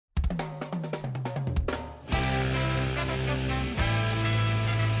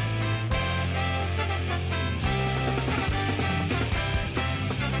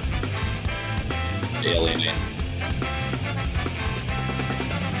alienate.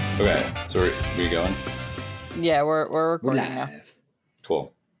 Okay, so we going? Yeah, we're recording now.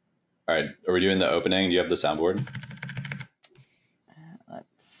 Cool. All right, are we doing the opening? Do you have the soundboard?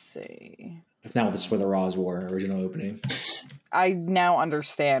 Let's see. Now it's for the Raws War original opening. I now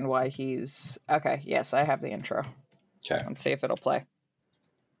understand why he's... Okay, yes, I have the intro. Okay. Let's see if it'll play.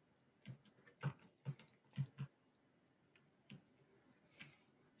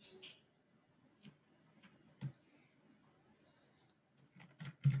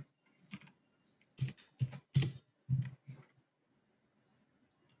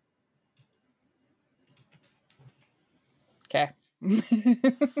 Okay.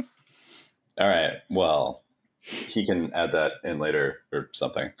 All right. Well, he can add that in later or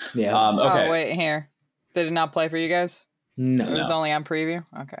something. Yeah. Okay. Oh, wait, here. Did it not play for you guys? No. It was only on preview?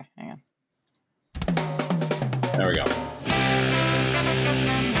 Okay, hang on. There we go.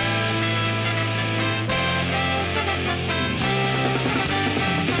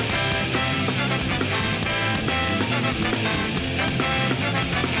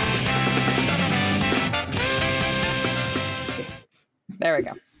 There we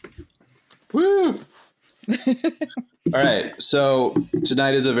go. Woo! All right. So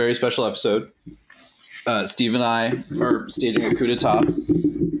tonight is a very special episode. Steve and I are staging a coup d'etat.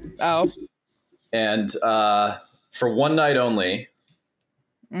 Oh. And for one night only,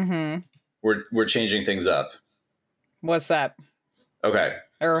 Mm-hmm. we're changing things up. What's that? Okay.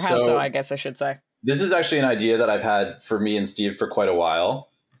 Or how so, I guess I should say. This is actually an idea that I've had for me and Steve for quite a while.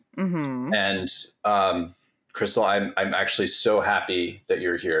 Mm-hmm. And Crystal, I'm actually so happy that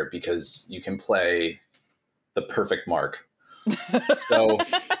you're here because you can play the perfect Mark. So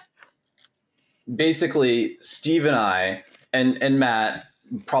basically, Steve and I, and Matt,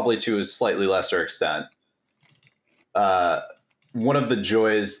 probably to a slightly lesser extent, one of the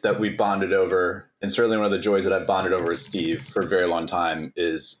joys that we bonded over, and certainly one of the joys that I've bonded over with Steve for a very long time,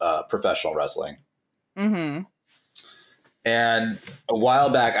 is professional wrestling. Mm-hmm. And a while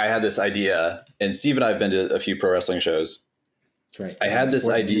back, I had this idea, and Steve and I have been to a few pro wrestling shows. That's right. I had this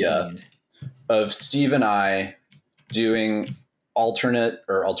idea of Steve and I doing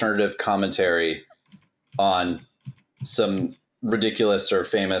alternative commentary on some ridiculous or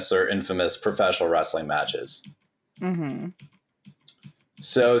famous or infamous professional wrestling matches. Mm-hmm.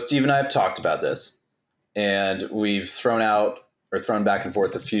 So Steve and I have talked about this, and we've thrown back and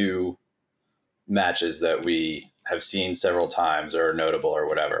forth a few matches that we have seen several times or are notable or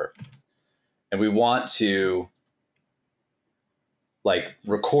whatever. And we want to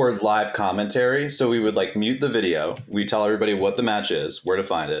record live commentary. So we would mute the video. We tell everybody what the match is, where to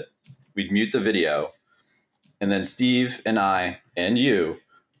find it. We'd mute the video. And then Steve and I and you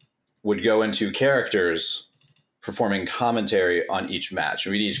would go into characters performing commentary on each match.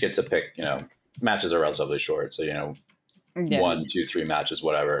 We'd each get to pick, matches are relatively short. So, Yeah. 1, 2, 3 matches,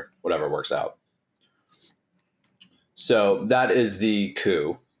 whatever works out. So that is the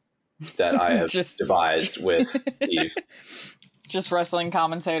coup that I have devised with Steve. Just wrestling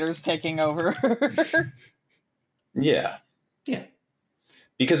commentators taking over. Yeah. Yeah.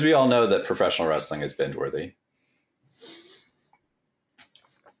 Because we all know that professional wrestling is binge-worthy.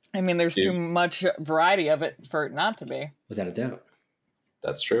 I mean, there's Steve? too much variety of it for it not to be. Without a doubt.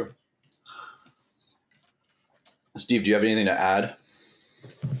 That's true. Steve, do you have anything to add?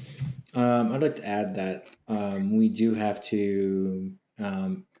 I'd like to add that we do have to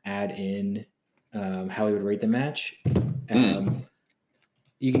add in how we would rate the match.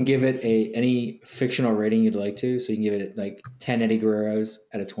 You can give it any fictional rating you'd like to. So you can give it 10 Eddie Guerreros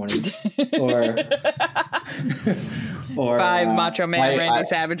out of 20, or 5 Macho Man Randy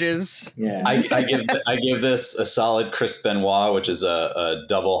Savages. Yeah, I give this a solid Chris Benoit, which is a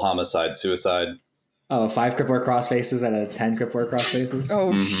double homicide suicide. Oh, 5 Crippler crossfaces out of 10 Crippler crossfaces.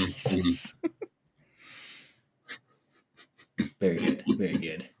 Oh, Mm-hmm. Jesus. Very good. Very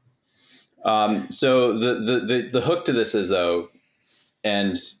good. So the hook to this is, though,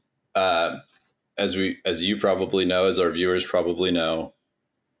 and as you probably know, as our viewers probably know,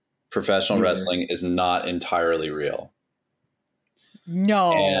 professional wrestling is not entirely real.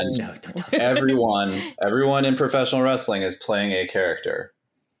 No. And No, don't. everyone in professional wrestling is playing a character.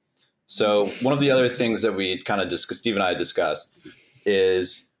 So one of the other things that we kind of discussed, Steve and I discussed,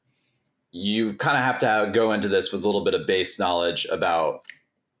 is you kind of have to go into this with a little bit of base knowledge about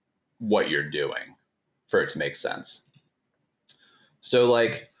what you're doing for it to make sense. So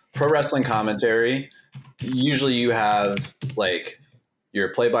pro wrestling commentary, usually you have your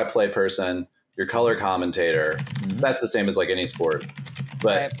play-by-play person, your color commentator. Mm-hmm. That's the same as any sport.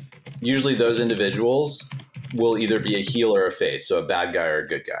 But Right. usually those individuals will either be a heel or a face, so a bad guy or a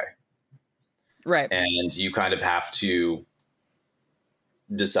good guy. Right. And you kind of have to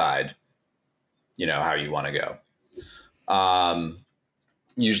decide, how you want to go.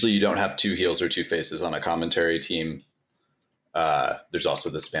 Usually you don't have two heels or two faces on a commentary team. There's also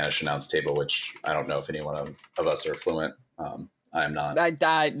the Spanish announce table, which I don't know if anyone of us are fluent. I am not. No,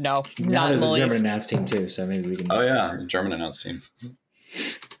 Now not in there's the a German least. announce team too, so maybe we can. Oh yeah, German announce team.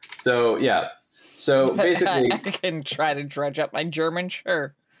 So yeah, so basically, I can try to dredge up my German,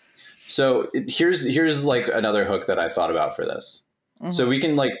 sure. So here's like another hook that I thought about for this. Mm-hmm. So we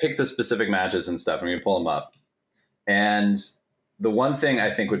can like pick the specific matches and stuff, and we can pull them up. And the one thing I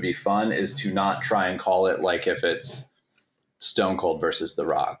think would be fun is to not try and call it like if it's Stone Cold versus The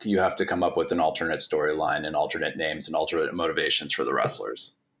Rock. You have to come up with an alternate storyline and alternate names and alternate motivations for the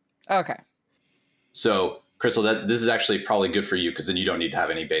wrestlers. Okay. So, Crystal, this is actually probably good for you because then you don't need to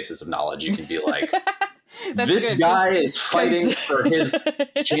have any basis of knowledge. You can be like, this good, guy is fighting for his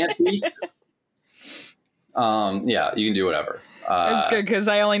shanty. Yeah, you can do whatever. It's good because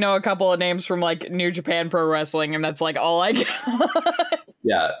I only know a couple of names from like New Japan Pro Wrestling, and that's like all I got.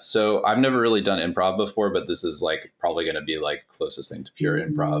 Yeah, so I've never really done improv before, but this is like probably going to be like closest thing to pure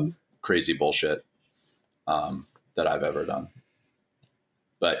improv, crazy bullshit that I've ever done.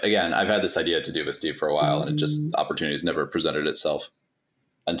 But again, I've had this idea to do with Steve for a while, and it just the opportunities never presented itself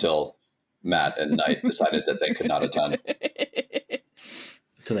until Matt and Knight decided that they could not attend.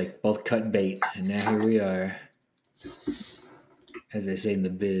 So they both cut bait, and now here we are, as they say in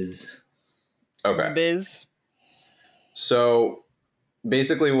the biz. Okay. Biz. So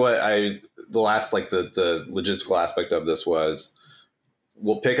basically the logistical aspect of this was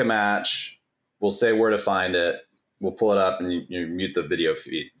we'll pick a match, we'll say where to find it, we'll pull it up and you mute the video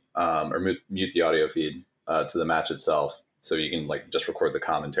feed or mute the audio feed to the match itself. So you can like just record the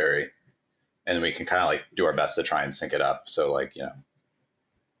commentary and then we can kind of like do our best to try and sync it up. So like,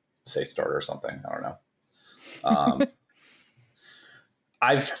 say start or something. I don't know.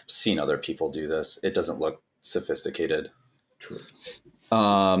 I've seen other people do this. It doesn't look sophisticated. True.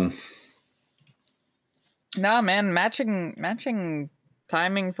 Nah, man, matching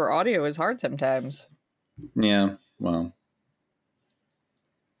timing for audio is hard sometimes. Yeah, well.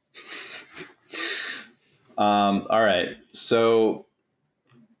 All right. So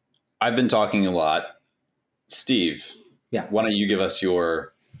I've been talking a lot. Steve, Yeah. Why don't you give us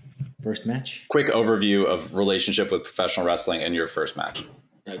your First match? quick overview of relationship with professional wrestling and your first match?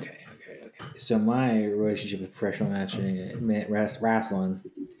 Okay. So my relationship with professional wrestling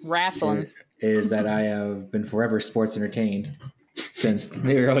is that I have been forever sports entertained since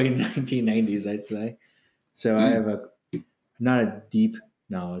the early 1990s, I'd say. So I have not a deep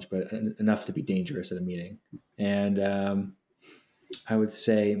knowledge, but enough to be dangerous at a meeting. And I would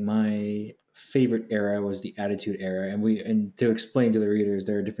say my favorite era was the Attitude Era. And to explain to the readers,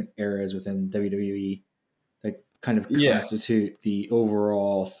 there are different eras within WWE that kind of constitute the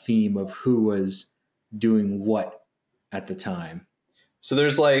overall theme of who was doing what at the time. So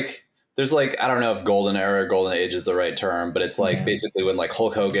there's like I don't know if golden era, golden age is the right term, but it's like basically when like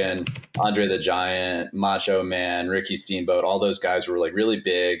Hulk Hogan, Andre the Giant, Macho Man, Ricky Steamboat, all those guys were like really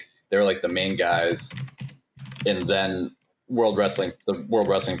big. They were like the main guys, and then the World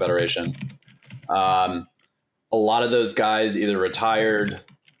Wrestling Federation. A lot of those guys either retired,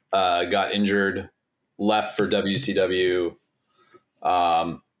 got injured, left for WCW,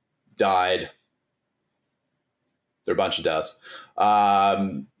 died. They're a bunch of deaths,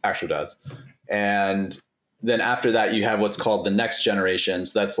 actual deaths. And then after that, you have what's called the next generation.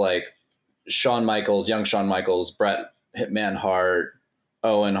 So that's like Shawn Michaels, young Shawn Michaels, Bret Hitman Hart,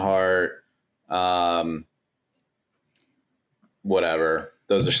 Owen Hart, whatever.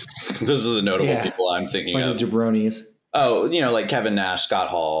 Those are the notable people I'm thinking of. Bunch of jabronis. Oh, like Kevin Nash, Scott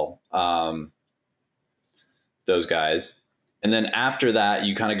Hall, those guys. And then after that,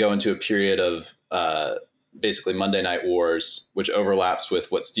 you kind of go into a period of basically Monday Night Wars, which overlaps with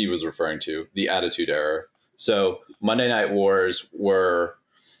what Steve was referring to, the Attitude Era. So Monday Night Wars were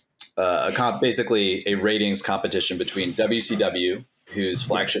basically a ratings competition between WCW, whose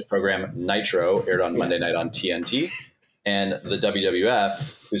flagship program Nitro aired on Monday night on TNT, and the WWF,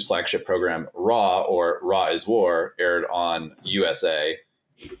 whose flagship program Raw, or Raw is War, aired on USA.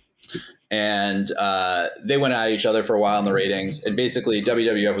 And they went at each other for a while in the ratings. And basically,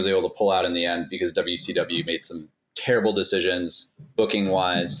 WWF was able to pull out in the end because WCW made some terrible decisions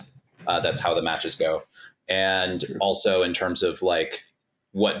booking-wise. That's how the matches go. And also in terms of like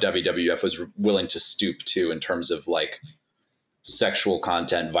what WWF was willing to stoop to in terms of like sexual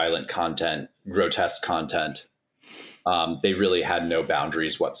content, violent content, grotesque content. They really had no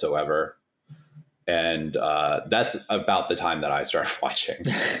boundaries whatsoever. And that's about the time that I started watching.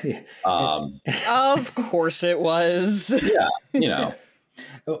 Of course it was. Yeah, you know.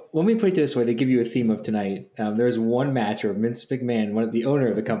 Let me put it this way to give you a theme of tonight. There's one match where Vince McMahon, the owner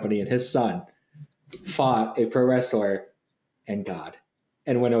of the company, and his son fought a pro wrestler and God,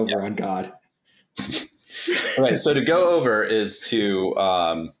 and went over on God. All right, so to go over is to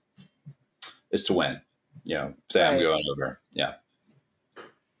win. You know, say I'm going over. Yeah.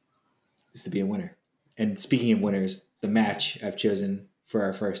 Is to be a winner. And speaking of winners, the match I've chosen for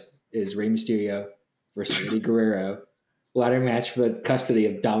our first is Rey Mysterio versus Eddie Guerrero. Ladder match for the custody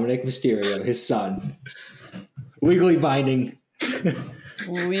of Dominic Mysterio, his son. Legally binding.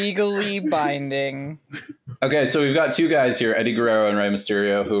 Legally binding. Okay, so we've got two guys here, Eddie Guerrero and Rey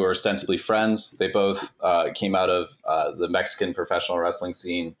Mysterio, who are ostensibly friends. They both came out of the Mexican professional wrestling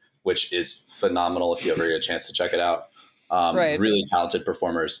scene, which is phenomenal if you ever get a chance to check it out. Really talented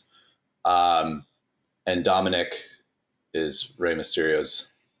performers. And Dominic is Rey Mysterio's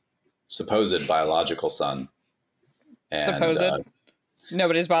supposed biological son. And, supposed?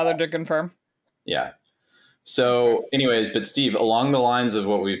 Nobody's bothered to confirm? Yeah. So anyways, but Steve, along the lines of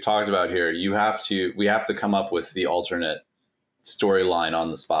what we've talked about here, we have to come up with the alternate storyline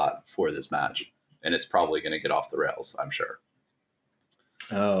on the spot for this match. And it's probably going to get off the rails, I'm sure.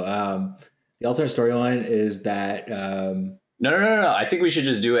 The alternate storyline is that... No. I think we should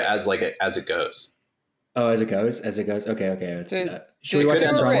just do it as it goes. Oh, as it goes? Okay. Let's do that. Should we watch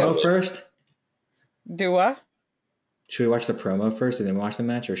that promo first? Do what? Should we watch the promo first and then watch the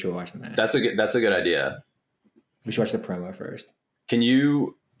match, or should we watch the match? That's a good idea. We should watch the promo first. Can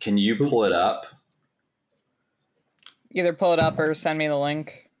you pull it up? Either pull it up or send me the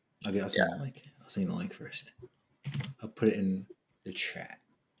link. Okay, I'll send the link. I'll send you the link first. I'll put it in the chat.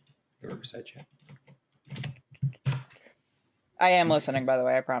 The Riverside chat. I am listening, by the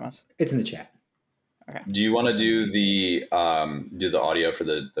way, I promise. It's in the chat. Okay. Do you want to do the audio for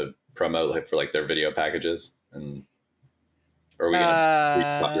the promo, for their video packages? And or are we gonna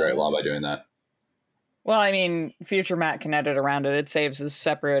breach copyright law by doing that? Well, I mean, future Matt can edit around it. It saves as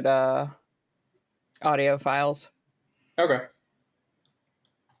separate audio files. Okay.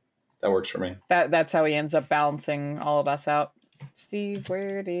 That works for me. That's how he ends up balancing all of us out. Steve,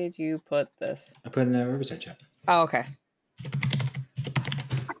 where did you put this? I put it in the Riverside chat. Oh, okay.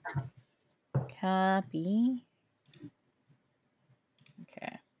 Copy.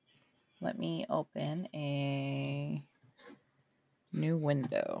 Okay. Let me open a new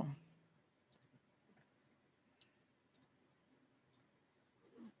window.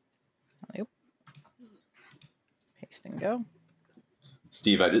 Yep. Paste and go.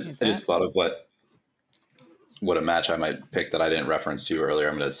 Steve, I just thought of what a match I might pick that I didn't reference to you earlier.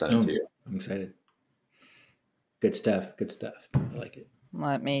 I'm going to send it to you. I'm excited. Good stuff. I like it.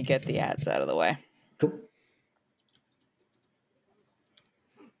 Let me get the ads out of the way. Cool.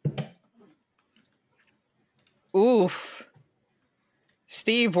 Oof.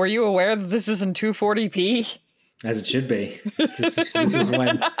 Steve, were you aware that this is in 240p? As it should be. This is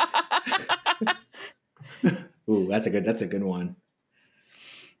when. Ooh, that's a good one.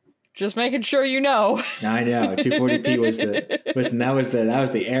 Just making sure you know. I know. 240p was that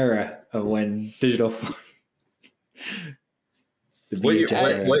was the era of when digital. What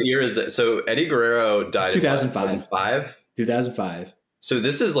year is that? So Eddie Guerrero died 2005. 2005. So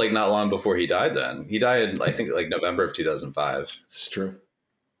this is not long before he died then. He died, I think, November of 2005. It's true.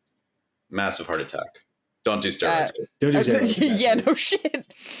 Massive heart attack. Don't do steroids. Don't do steroids. Yeah, no shit.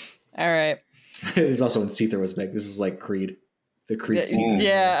 All right. It was also when Seether was big. This is like Creed. The Creed CD.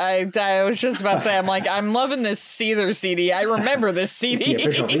 Yeah, I was just about to say, I'm loving this Seether CD. I remember this CD. It's the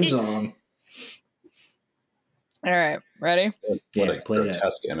official theme song. All right, ready? What a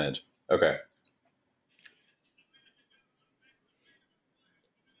grotesque image. Okay.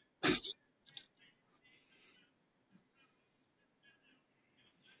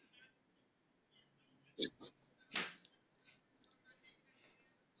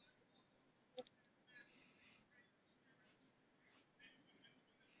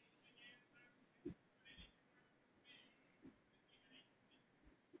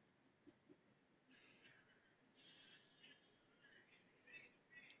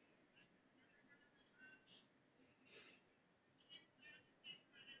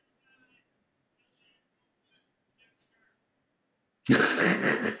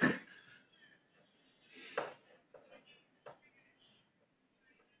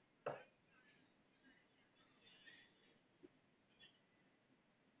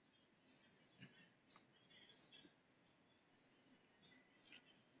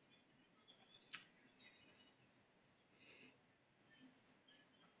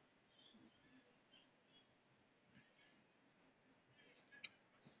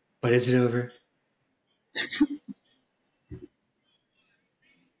 But is it over?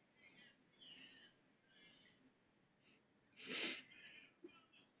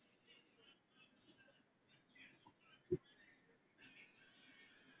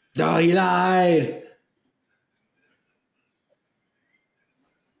 Oh, he lied.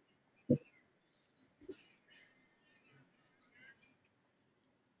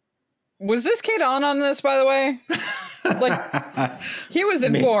 Was this kid on this, by the way? Like, he was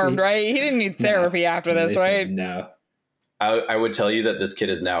informed, right? He didn't need therapy after this, right? No. I would tell you that this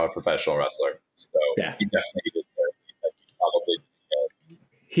kid is now a professional wrestler. So yeah, he definitely did therapy. Like, he probably did.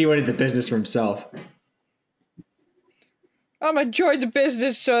 He went into business for himself. I'm enjoying the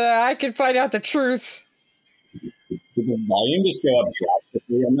business so that I can find out the truth. Did the volume just go up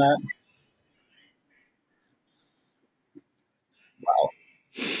drastically on that? Wow.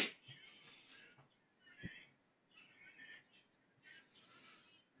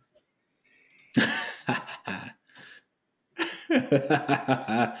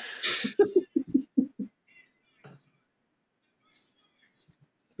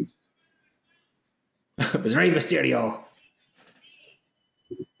 It was Rey Mysterio.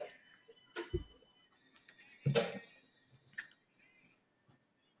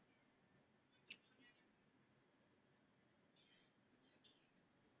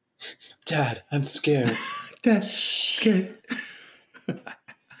 Dad, I'm scared. Dad, scared.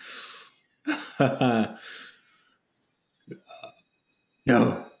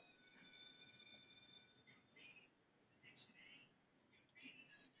 No.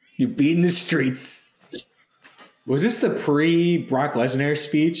 You've beaten the streets. Was this the pre-Brock Lesnar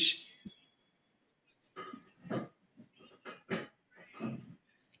speech?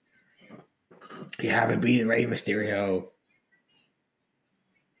 You haven't beaten Rey Mysterio.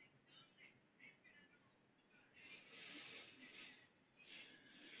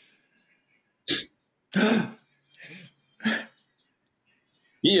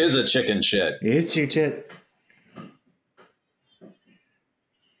 He is a chicken shit. He is chicken shit.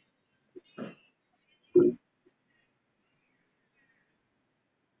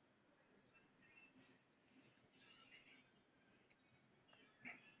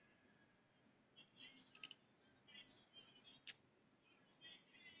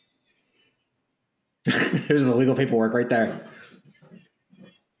 There's the legal paperwork right there.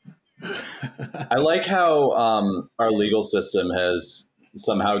 I like how our legal system has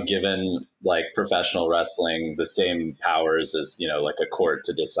somehow given like professional wrestling the same powers as, you know, like a court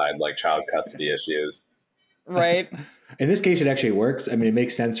to decide like child custody issues. Right. In this case, it actually works. I mean, it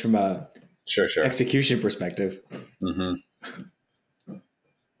makes sense from a sure execution perspective. Mm-hmm.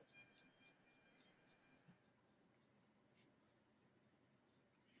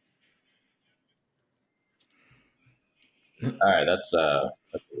 All right, that's a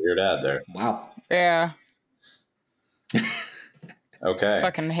weird ad there. Wow. Yeah. Okay. I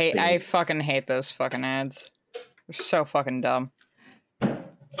fucking hate those fucking ads. They're so fucking dumb.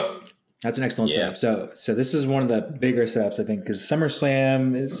 That's an excellent setup. So this is one of the bigger setups, I think, because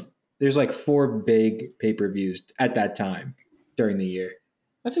SummerSlam there's like 4 big pay-per-views at that time during the year.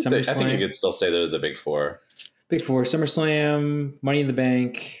 I think you could still say they're the big 4. Big 4: SummerSlam, Money in the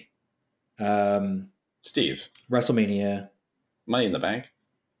Bank, Steve, WrestleMania, Money in the Bank.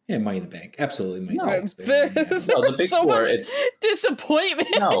 Yeah, Money in the Bank. Absolutely, Money in the Bank. There's the big so 4. much It's disappointment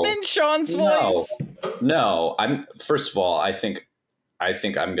in Sean's voice. No. I'm first of all, I think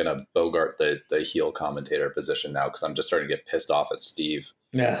I'm gonna bogart the heel commentator position now because I'm just starting to get pissed off at Steve.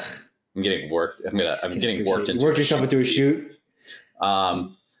 Yeah, I'm getting worked. I'm getting worked into. Worked yourself into a shoot.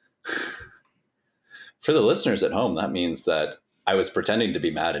 For the listeners at home, that means that I was pretending to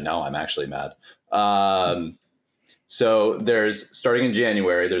be mad and now I'm actually mad. So there's, starting in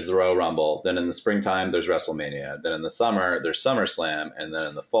January, there's the Royal Rumble. Then in the springtime, there's WrestleMania. Then in the summer, there's SummerSlam. And then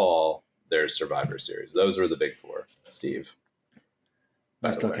in the fall, there's Survivor Series. Those were the big 4, Steve.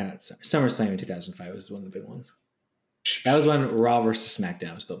 I still count SummerSlam in 2005 was one of the big ones. That was when Raw versus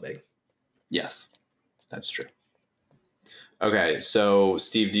SmackDown was still big. Yes, that's true. Okay, so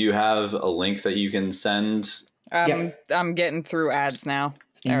Steve, do you have a link that you can send? I'm getting through ads now.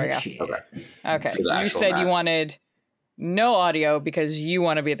 There we go. Okay. You said you wanted no audio because you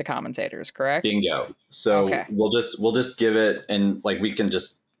want to be the commentators, correct? Bingo. So we'll just give it, and like we can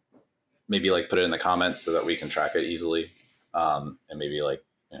just maybe like put it in the comments so that we can track it easily. And maybe like,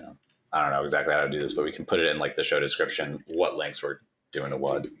 you know, I don't know exactly how to do this, but we can put it in like the show description, what links we're doing to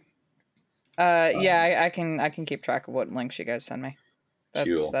what. I can keep track of what links you guys send me.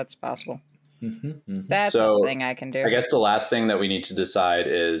 That's possible. That's a thing I can do. I guess the last thing that we need to decide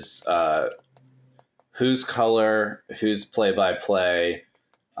is who's color, who's play-by-play,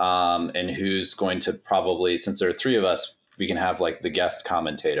 and who's going to probably, since there are three of us, we can have like the guest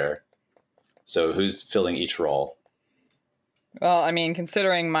commentator. So who's filling each role? Well, I mean,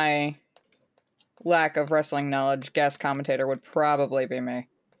 considering my lack of wrestling knowledge, guest commentator would probably be me.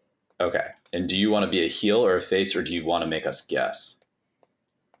 Okay. And do you want to be a heel or a face, or do you want to make us guess?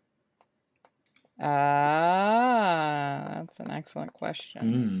 That's an excellent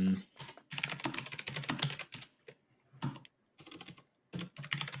question.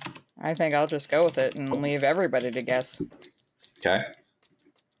 I think I'll just go with it and leave everybody to guess. Okay.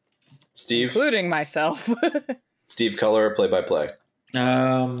 Steve? Including myself. Steve, color or play-by-play?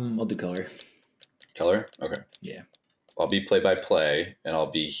 I'll do color. Color? Okay. Yeah. I'll be play-by-play, and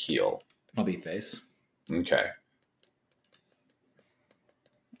I'll be heel. I'll be face. Okay.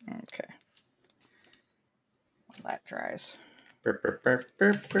 Okay. Well, that dries. Bad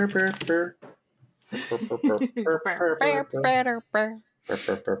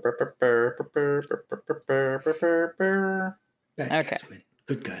guys win.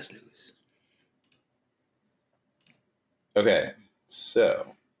 Good guys lose. Okay. So,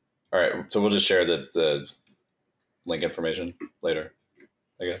 all right. So we'll just share the link information later,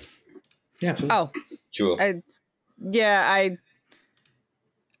 I guess. Yeah. Absolutely. Oh. Cool.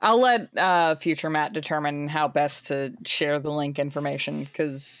 I'll let future Matt determine how best to share the link information,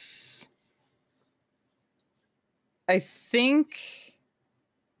 because I think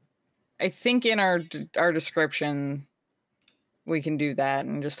in our description we can do that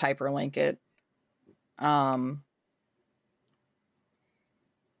and just hyperlink it.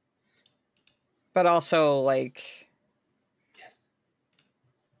 But also, like, yes,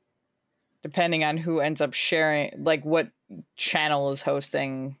 depending on who ends up sharing, like what channel is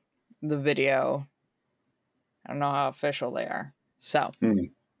hosting the video, I don't know how official they are. So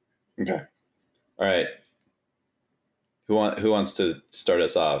Okay. All right. Who wants to start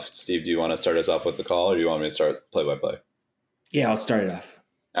us off? Steve, do you want to start us off with the call, or do you want me to start play-by-play? Yeah, I'll start it off.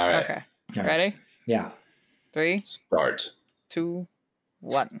 All right. Okay. All right. Ready? Yeah. 3, Start. 2,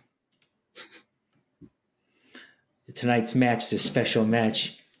 1. Tonight's match is a special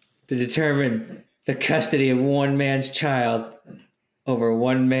match to determine the custody of one man's child over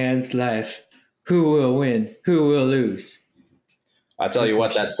one man's life. Who will win? Who will lose? I'll tell you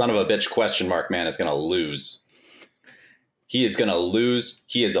what, that son of a bitch question mark man is going to lose. He is going to lose.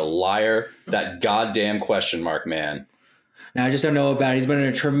 He is a liar. That goddamn question mark man. Now, I just don't know about it. He's been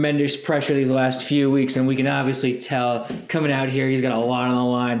under tremendous pressure these last few weeks, and we can obviously tell coming out here, he's got a lot on the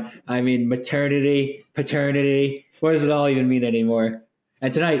line. I mean, maternity, paternity. What does it all even mean anymore?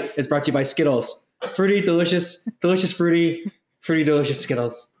 And tonight is brought to you by Skittles. Fruity, delicious, delicious, fruity, fruity, delicious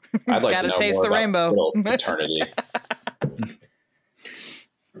Skittles. I'd like to know taste more the about rainbow. Skittles paternity.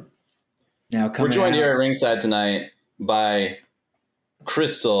 Now, we're joined here at ringside tonight by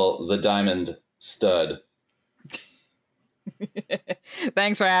Crystal the Diamond Stud.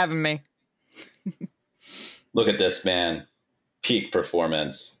 Thanks for having me. Look at this man. Peak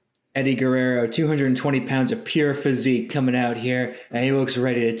performance. Eddie Guerrero, 220 pounds of pure physique coming out here, and he looks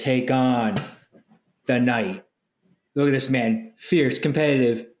ready to take on the night. Look at this man. Fierce,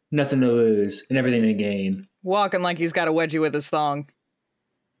 competitive, nothing to lose, and everything to gain. Walking like he's got a wedgie with his thong.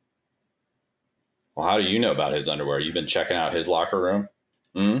 Well, how do you know about his underwear? You've been checking out his locker room?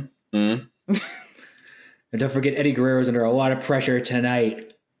 And don't forget, Eddie Guerrero's under a lot of pressure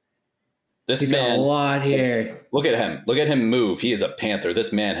tonight. He's got a lot here. Look at him. Look at him move. He is a panther.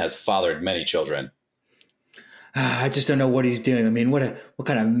 This man has fathered many children. I just don't know what he's doing. I mean, what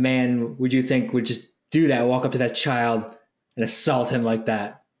kind of man would you think would just do that, walk up to that child and assault him like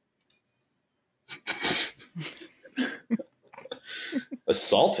that?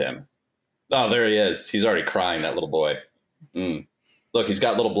 Assault him? Oh, there he is. He's already crying, that little boy. Look, he's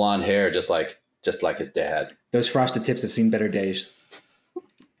got little blonde hair just like his dad. Those frosted tips have seen better days.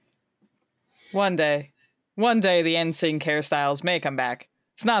 One day the NSYNC hairstyles may come back.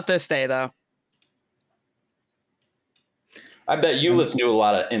 It's not this day, though. I bet you listen to a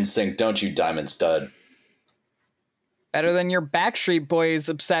lot of NSYNC, don't you, Diamond Stud? Better than your Backstreet Boys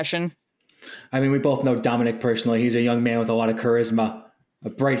obsession. I mean, we both know Dominic personally. He's a young man with a lot of charisma, a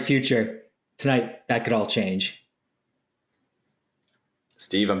bright future. Tonight, that could all change.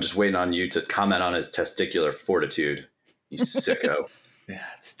 Steve, I'm just waiting on you to comment on his testicular fortitude. You sicko. Yeah,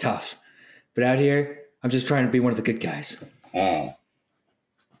 it's tough. But out here, I'm just trying to be one of the good guys. Oh.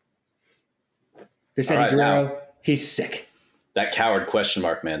 This Eddie Guerrero, he's sick. That coward question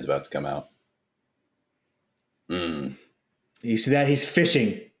mark man's about to come out. You see that? He's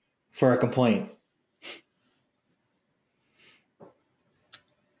fishing for a complaint.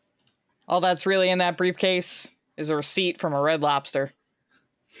 All that's really in that briefcase is a receipt from a Red Lobster.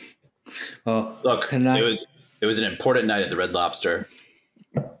 Well, look, tonight it was an important night at the Red Lobster.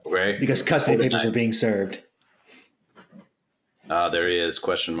 Okay? Because custody papers are being served. Ah, there he is,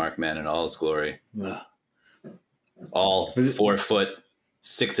 question mark man in all his glory. All 4 foot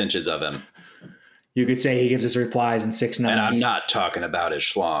 6 inches of him. You could say he gives us replies in 6 9. And I'm not talking about his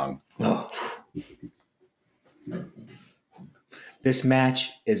schlong. Oh. This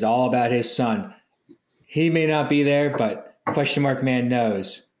match is all about his son. He may not be there, but question mark man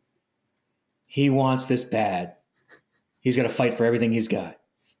knows. He wants this bad. He's going to fight for everything he's got.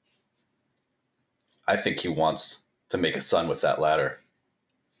 I think he wants to make a son with that ladder.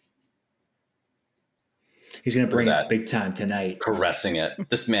 He's going to bring it big time tonight. Caressing it.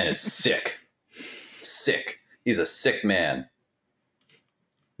 This man is sick. Sick. He's a sick man.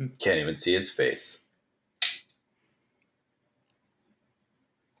 Can't even see his face.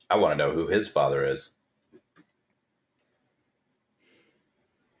 I want to know who his father is.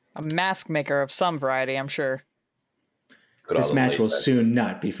 A mask maker of some variety, I'm sure. This match will soon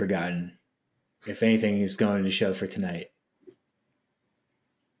not be forgotten. If anything is going to show for tonight.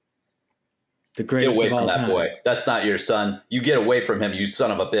 The greatest of all time. Get away from that boy. That's not your son. You get away from him, you son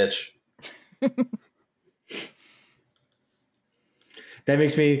of a bitch. That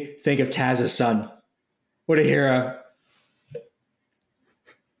makes me think of Taz's son. What a hero.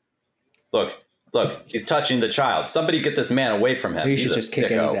 Look, he's touching the child. Somebody get this man away from him. He should just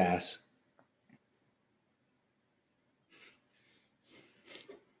kick his ass.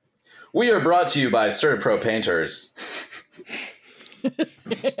 We are brought to you by CertaPro Painters.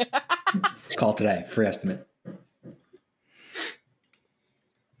 It's called today. Free estimate.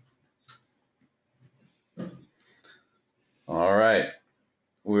 All right.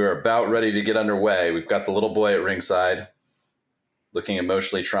 We're about ready to get underway. We've got the little boy at ringside looking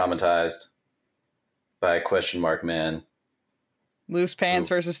emotionally traumatized by question mark man. Loose pants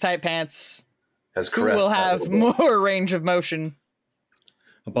versus tight pants. Who will have more range of motion?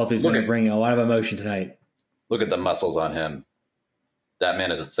 Both these men are bringing a lot of emotion tonight. Look at the muscles on him. That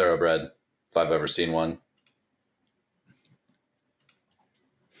man is a thoroughbred, if I've ever seen one.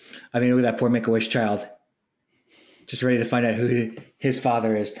 I mean, look at that poor Make-A-Wish child. Just ready to find out who his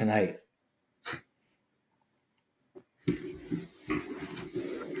father is tonight.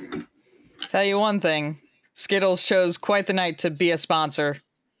 Tell you one thing. Skittles chose quite the night to be a sponsor.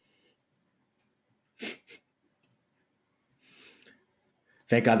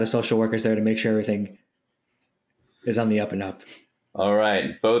 Thank God the social worker's there to make sure everything is on the up and up. All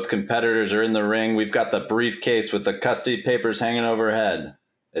right. Both competitors are in the ring. We've got the briefcase with the custody papers hanging overhead.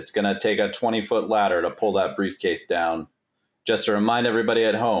 It's going to take a 20-foot ladder to pull that briefcase down. Just to remind everybody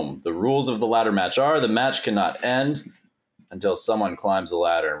at home, the rules of the ladder match are the match cannot end until someone climbs the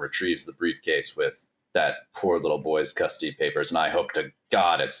ladder and retrieves the briefcase with that poor little boy's custody papers. And I hope to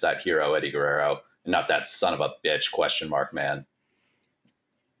God it's that hero Eddie Guerrero and not that son of a bitch question mark man.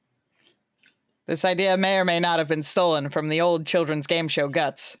 This idea may or may not have been stolen from the old children's game show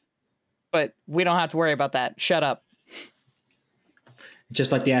Guts. But we don't have to worry about that. Shut up.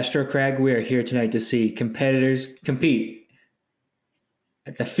 Just like the Astro Crag, we are here tonight to see competitors compete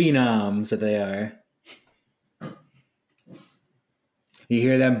at the phenoms that they are. You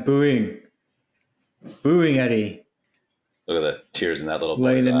hear them booing. Booing Eddie. Look at the tears in that little boy's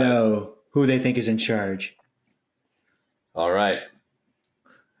letting them know who they think is in charge. All right.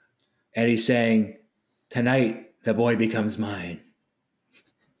 Eddie's saying, tonight, the boy becomes mine.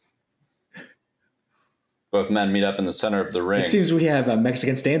 Both men meet up in the center of the ring. It seems we have a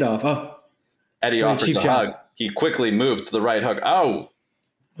Mexican standoff. Oh. Eddie offers a hug. He quickly moves to the right hook. Oh.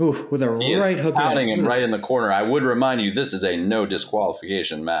 Ooh, with a right hook. Pounding him right in the corner. I would remind you, this is a no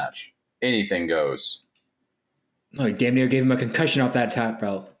disqualification match. Anything goes. Oh, he damn near gave him a concussion off that top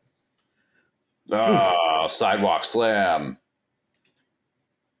rope. Oh, sidewalk slam.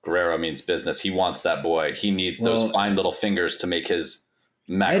 Guerrero means business. He wants that boy. He needs those fine little fingers to make his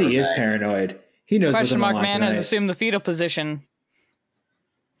macrame. Eddie is paranoid. He knows question mark man has assumed the fetal position.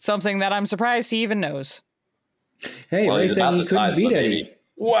 Something that I'm surprised he even knows. Hey, well, he's saying he couldn't beat Eddie.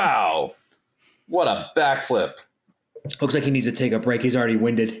 Wow. What a backflip. Looks like he needs to take a break. He's already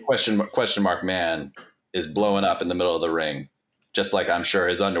winded. Question mark man is blowing up in the middle of the ring. Just like I'm sure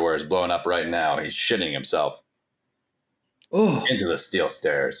his underwear is blowing up right now. He's shitting himself. Oh. Into the steel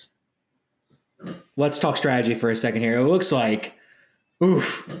stairs. Let's talk strategy for a second here. It looks like,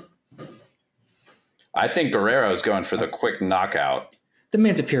 oof. I think Guerrero's going for the quick knockout. The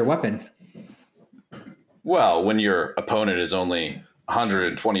man's a pure weapon. Well, when your opponent is only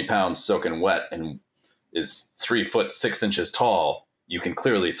 120 pounds soaking wet and is 3 foot 6 inches tall, you can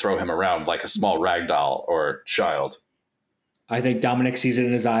clearly throw him around like a small rag doll or child. I think Dominic sees it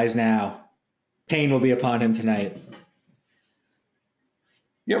in his eyes now. Pain will be upon him tonight.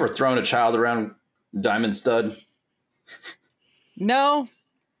 You ever thrown a child around, Diamond Stud? No.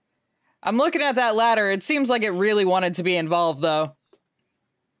 I'm looking at that ladder. It seems like it really wanted to be involved, though.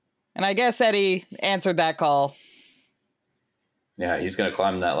 And I guess Eddie answered that call. Yeah, he's going to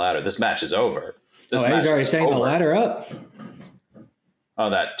climb that ladder. This match is over. Eddie's already setting the ladder up. Oh,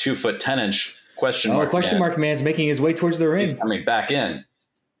 that 2'10" question mark. Question mark man's making his way towards the ring. He's coming back in.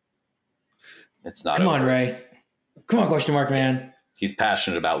 It's not. Come on, Ray. Come on, question mark man. He's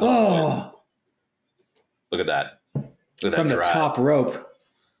passionate about love. Look at that. Look at From that the top rope.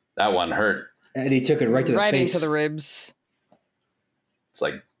 That one hurt. Eddie took it right to the face. Right into the ribs. It's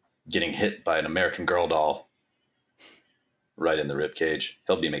like getting hit by an American Girl doll. Right in the rib cage.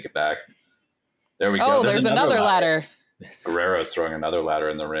 He'll make it back. There we go. Oh, there's another ladder. Guerrero's throwing another ladder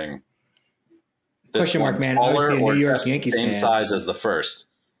in the ring. Question mark man. Obviously a New York Yankees fan. Same size as the first.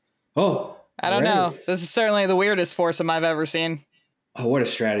 Oh. I don't know. This is certainly the weirdest foursome I've ever seen. Oh, what a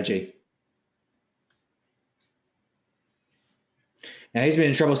strategy. Now he's been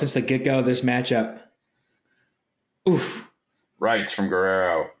in trouble since the get-go of this matchup. Oof. Rights from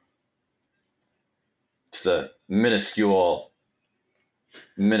Guerrero. To the minuscule.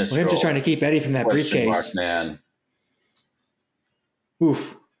 Well, him just trying to keep Eddie from that briefcase. Mark man.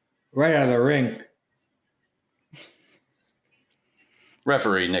 Oof. Right out of the ring.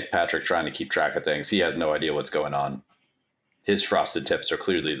 Referee Nick Patrick trying to keep track of things. He has no idea what's going on. His frosted tips are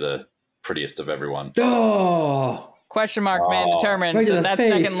clearly the prettiest of everyone. Oh! Question mark man determined that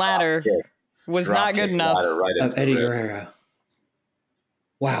second ladder was not good enough. Right of Eddie Guerrero.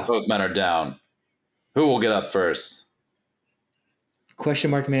 Wow. Both men are down. Who will get up first?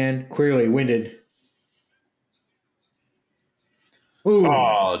 Question mark man, clearly winded. Ooh.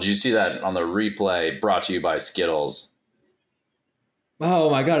 Oh, did you see that on the replay brought to you by Skittles?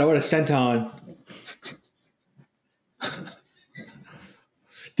 Oh my God, what a senton.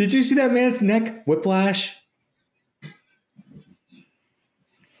 Did you see that man's neck whiplash?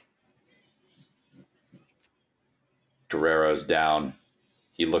 Guerrero's down.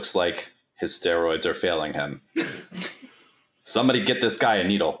 He looks like his steroids are failing him. Somebody get this guy a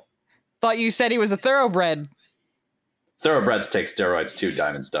needle. Thought you said he was a thoroughbred. Thoroughbreds take steroids too,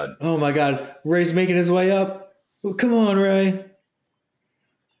 Diamond Stud. Oh my God, Ray's making his way up. Oh, come on, Ray.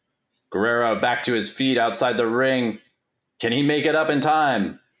 Guerrero back to his feet outside the ring. Can he make it up in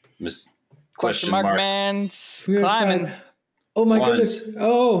time? Question mark man's climbing. Oh my goodness.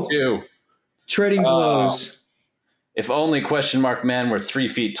 Oh. 2. Trading blows. If only question mark man were 3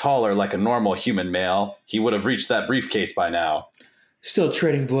 feet taller like a normal human male, he would have reached that briefcase by now. Still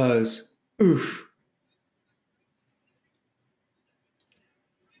trading blows. Oof.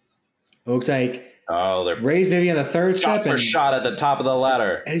 Looks like they're Ray's maybe on the third step. Shot at the top of the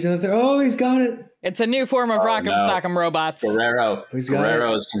ladder. And he's on the third. Oh, he's got it. It's a new form of Rock'em Sock'em Robots.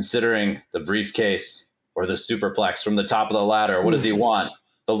 Guerrero is considering the briefcase or the superplex from the top of the ladder. What does he want?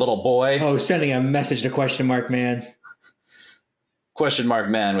 The little boy? Oh, sending a message to question mark man. Question mark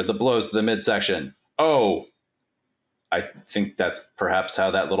man with the blows to the midsection. Oh, I think that's perhaps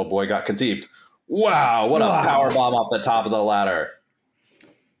how that little boy got conceived. Wow, what a power bomb off the top of the ladder.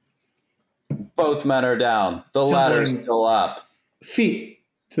 Both men are down. The ladder's still up. Feet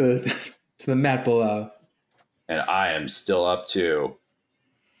to the mat below. And I am still up too.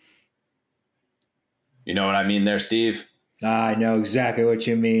 You know what I mean there, Steve? I know exactly what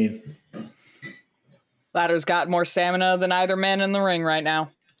you mean. Ladder's got more stamina than either man in the ring right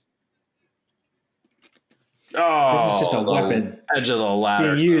now. Oh, this is just a weapon. Edge of the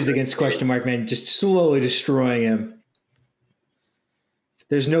ladder. Being used against question mark man, just slowly destroying him.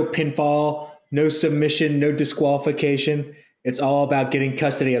 There's no pinfall, no submission, no disqualification. It's all about getting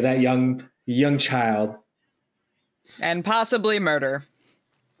custody of that young child. And possibly murder.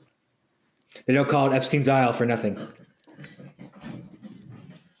 They don't call it Epstein's Isle for nothing.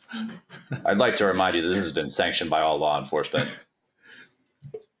 I'd like to remind you that this has been sanctioned by all law enforcement.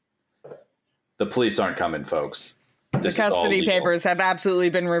 The police aren't coming, folks. The custody papers have absolutely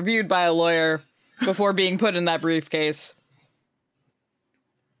been reviewed by a lawyer before being put in that briefcase.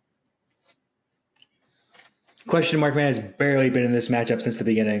 Question mark man has barely been in this matchup since the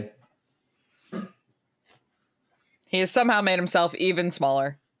beginning. He has somehow made himself even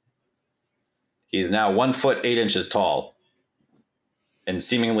smaller. He's now 1 foot 8 inches tall and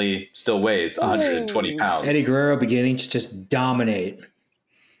seemingly still weighs 120 pounds. Eddie Guerrero beginning to just dominate.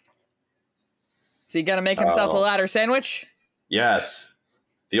 Is he going to make himself a ladder sandwich? Yes.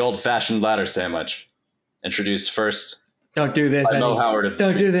 The old-fashioned ladder sandwich. Introduced first. Don't do this, Eddie. Mo Howard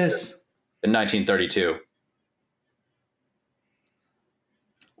Don't do this. In 1932.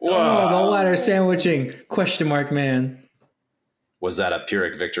 Whoa. Oh, the ladder sandwiching. Question mark, man. Was that a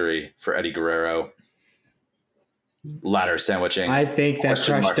Pyrrhic victory for Eddie Guerrero? Ladder sandwiching. I think that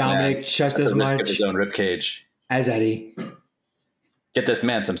crushed Dominic just as much of his own ribcage as Eddie. Get this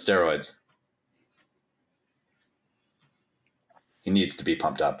man some steroids. He needs to be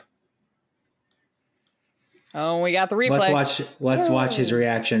pumped up. Oh, we got the replay. Let's watch his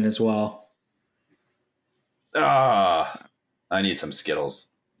reaction as well. I need some Skittles.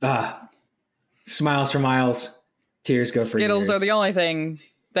 Smiles for miles. Tears go for Skittles years. Are the only thing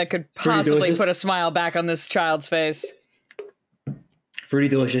that could possibly put a smile back on this child's face. Fruity,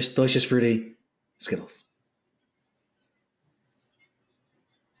 delicious fruity Skittles.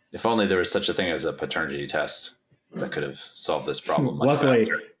 If only there was such a thing as a paternity test that could have solved this problem. Luckily,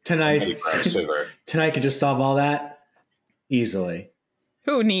 tonight could just solve all that easily.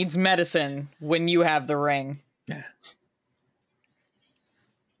 Who needs medicine when you have the ring? Yeah.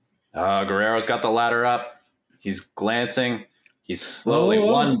 Guerrero's got the ladder up. He's glancing. He's slowly,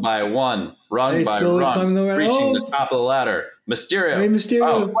 one by one, rung by rung, reaching the top of the ladder. Mysterio. Hey,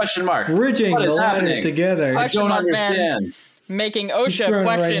 Mysterio. Question mark. Bridging the ladders together. I don't understand. Man. Making OSHA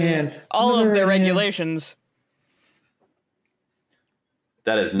question all of their regulations.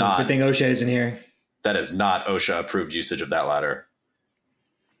 That is not. Good thing OSHA isn't here. That is not OSHA approved usage of that ladder.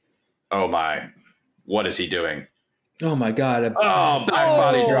 Oh my. What is he doing? Oh my God. Back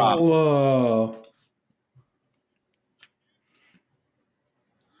body drop. Whoa.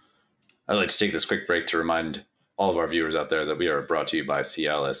 I'd like to take this quick break to remind all of our viewers out there that we are brought to you by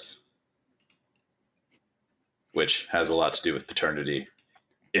Cialis, which has a lot to do with paternity,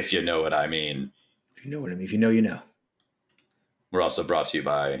 if you know what I mean. If you know what I mean. If you know, you know. We're also brought to you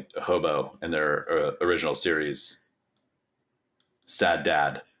by Hobo and their original series, Sad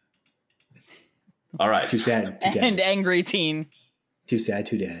Dad. All right. Too sad, too dad. And Angry Teen. Too sad,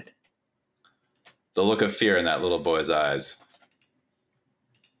 too dad. The look of fear in that little boy's eyes.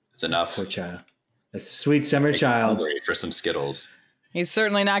 It's enough. Poor child. That sweet summer child. Hungry for some Skittles. He's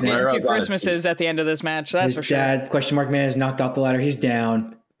certainly not getting 2 Christmases at the end of this match. That's for sure. Dad, question mark man, has knocked off the ladder. He's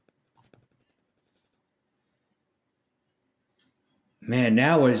down. Man,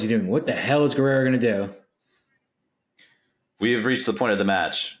 now what is he doing? What the hell is Guerrero going to do? We have reached the point of the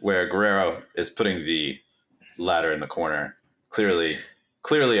match where Guerrero is putting the ladder in the corner. Clearly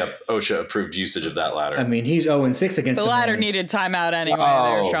a OSHA-approved usage of that ladder. I mean, he's 0-6 against the ladder needed timeout anyway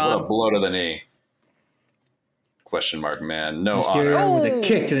there, Sean. What a blow to the knee. Question mark, man. No Mysterio honor. with a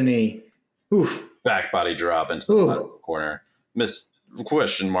kick to the knee. Oof. Back body drop into the corner.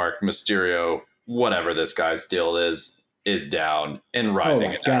 Question mark, Mysterio, whatever this guy's deal is down and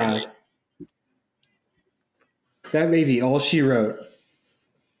writhing in agony. That may be all she wrote.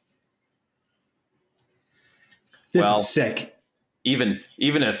 This is sick. Even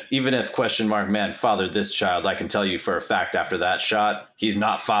if question mark man fathered this child, I can tell you for a fact after that shot, he's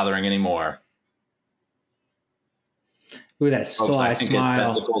not fathering anymore. Ooh, that sly I think smile. His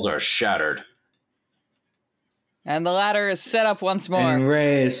testicles are shattered. And the ladder is set up once more. And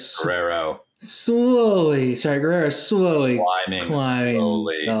Reyes Guerrero slowly climbing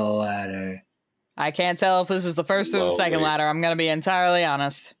slowly. the ladder. I can't tell if this is the first or the second ladder. I'm going to be entirely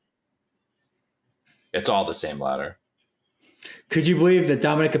honest. It's all the same ladder. Could you believe that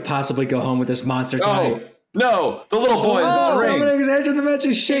Dominic could possibly go home with this monster tonight? No, the little boy is in the ring. Dominic's entering the match.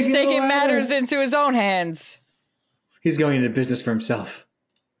 He's taking matters into his own hands. He's going into business for himself.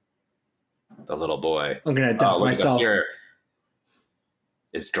 The little boy. I'm going to adopt myself.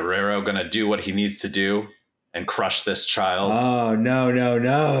 Is Guerrero going to do what he needs to do and crush this child? Oh,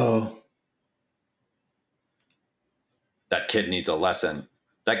 no. That kid needs a lesson.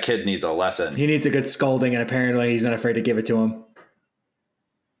 He needs a good scolding, and apparently he's not afraid to give it to him.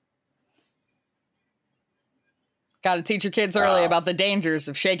 Got to teach your kids early about the dangers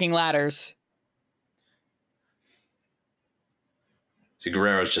of shaking ladders. See,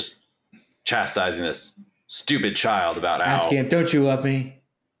 Guerrero's just chastising this stupid child about how... Asking him, don't you love me?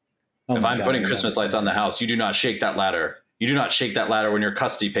 If I'm putting Christmas lights on the house, you do not shake that ladder. You do not shake that ladder when your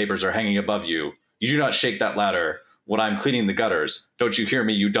custody papers are hanging above you. You do not shake that ladder when I'm cleaning the gutters. Don't you hear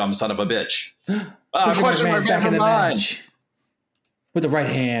me, you dumb son of a bitch? Question mark back in the match. With the right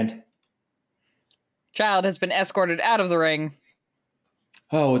hand. Child has been escorted out of the ring.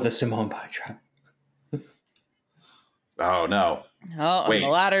 Oh, with a Simone pie trap. Oh, no. Oh, wait. The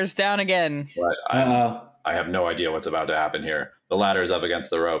ladder's down again. I have no idea what's about to happen here. The ladder's up against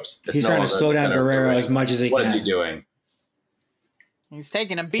the ropes. He's trying to slow down Guerrero as much as he can. What is he doing? He's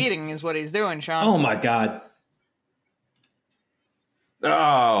taking a beating is what he's doing, Sean. Oh, my God.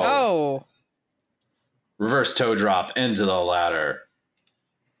 Oh. Reverse toe drop into the ladder.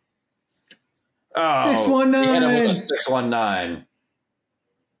 Oh, 619. He hit him with a 619.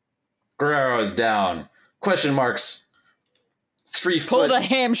 Guerrero is down. Question marks. 3 foot. Pulled a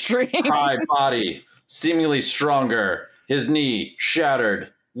hamstring. High body. Seemingly stronger. His knee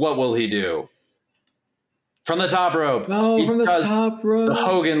shattered. What will he do? From the top rope. Oh, from the top rope. The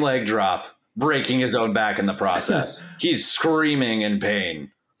Hogan leg drop, breaking his own back in the process. He's screaming in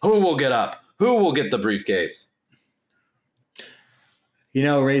pain. Who will get up? Who will get the briefcase? You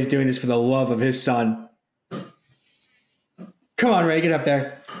know, Ray's doing this for the love of his son. Come on, Ray, get up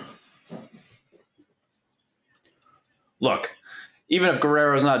there. Look, even if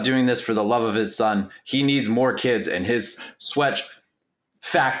Guerrero's not doing this for the love of his son, he needs more kids in his sweat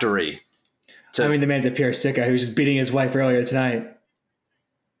factory. I mean, the man's a pure sicko. He was just beating his wife earlier tonight.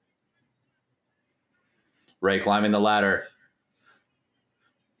 Ray climbing the ladder.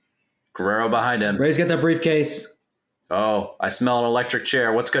 Guerrero behind him. Ray's got the briefcase. Oh, I smell an electric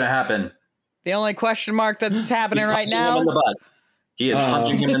chair. What's going to happen? The only question mark that's happening right now. Him in the butt. He is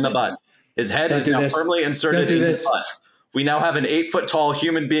punching him in the butt. His head is now firmly inserted in his butt. We now have an 8-foot-tall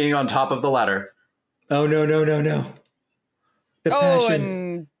human being on top of the ladder. Oh, no. The passion.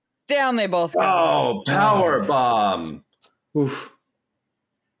 And down they both go. Oh, power bomb. Oof.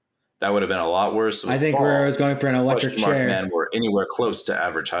 That would have been a lot worse. I think Guerrero's going for an electric chair. Man, we're anywhere close to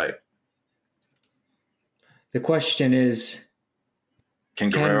average height. The question is, can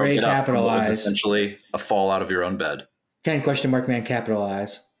Guerrero Ray get capitalize? Up? It's essentially a fall out of your own bed. Can question mark man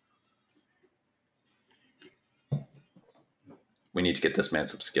capitalize? We need to get this man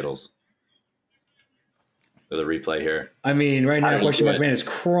some Skittles. For the replay here. I mean, right now, question mark man is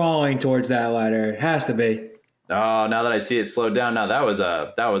crawling towards that ladder. It has to be. Oh, now that I see it slowed down, now that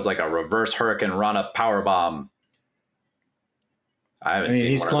was like a reverse Hurricane Rana power bomb. I mean,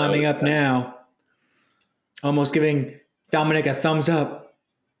 he's climbing up now. Almost giving Dominic a thumbs up.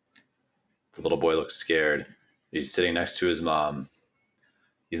 The little boy looks scared. He's sitting next to his mom.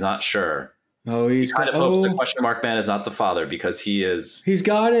 He's not sure. Oh, he kind of hopes the question mark man is not the father because he's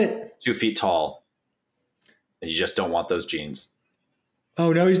got it. 2 feet tall. And you just don't want those genes.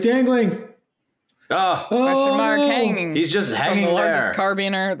 Oh, no, he's dangling. Question mark hanging. He's just hanging from the there. largest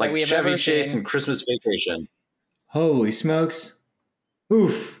carbiner that we have Chevy ever Chase seen. and Christmas Vacation. Holy smokes.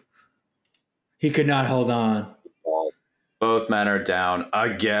 Oof. He could not hold on. Both men are down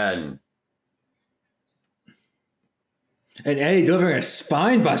again. And Eddie delivering a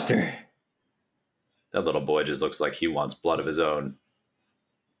spine buster. That little boy just looks like he wants blood of his own.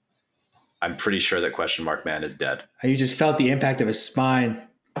 I'm pretty sure that question mark man is dead. You just felt the impact of his spine.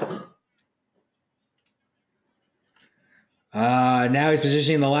 Now he's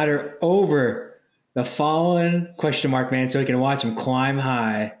positioning the ladder over the fallen question mark man so he can watch him climb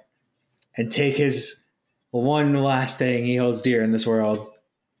high and take his one last thing he holds dear in this world.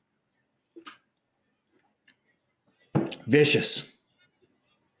 Vicious.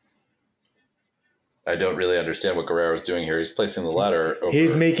 I don't really understand what Guerrero's doing here. He's placing the ladder over.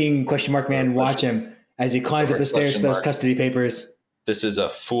 He's making question mark man watch him as he climbs up the stairs to those custody papers. This is a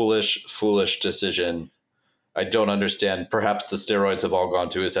foolish, foolish decision. I don't understand. Perhaps the steroids have all gone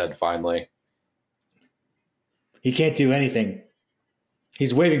to his head finally. He can't do anything.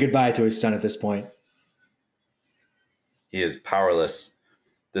 He's waving goodbye to his son at this point. He is powerless.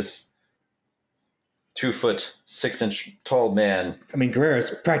 This 2 foot 6 inch tall man. I mean, Guerrero's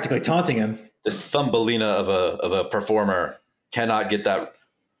practically taunting him. This Thumbelina of a performer cannot get that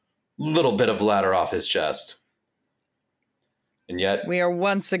little bit of ladder off his chest. And yet we are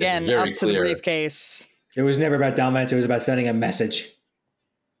once again up to the briefcase. It was never about dominance. It was about sending a message.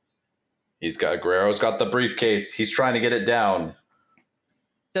 Guerrero's got the briefcase. He's trying to get it down.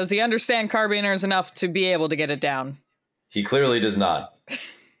 Does he understand carbiners enough to be able to get it down? He clearly does not.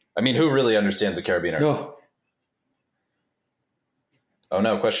 I mean, who really understands a carabiner? Oh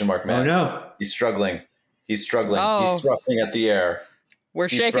no, question mark man. Oh no. He's struggling. He's thrusting at the air. We're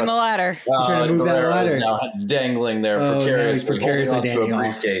shaking the ladder. He's trying to move that ladder. Is now dangling there precariously, holding onto a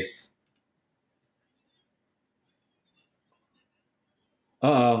briefcase.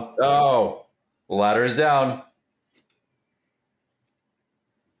 Uh-oh. Oh, the ladder is down.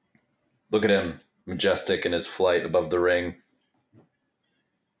 Look at him, majestic in his flight above the ring.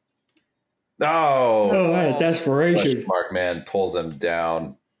 Oh, what a desperation. Question mark man pulls him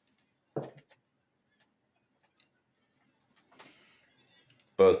down.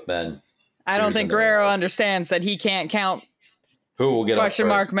 Both men. I don't think Guerrero understands that he can't count who will get question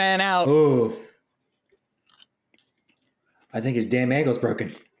mark man out. Ooh. I think his damn ankle's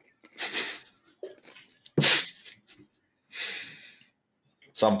broken.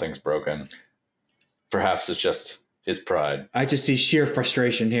 Something's broken. Perhaps it's just his pride. I just see sheer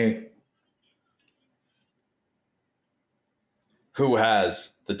frustration here. Who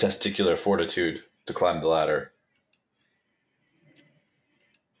has the testicular fortitude to climb the ladder?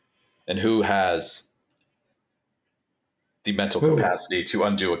 And who has the mental capacity to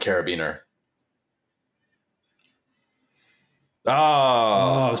undo a carabiner?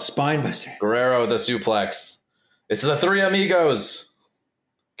 Oh, Spinebuster. Guerrero, the suplex. It's the three amigos.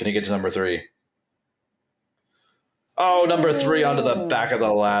 Can he get to number 3? Oh, number 3 onto the back of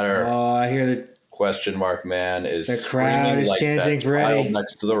the ladder. Oh, I hear the question mark man is the crowd is like chanting that for Eddie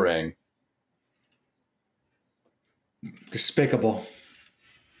next to the ring. Despicable.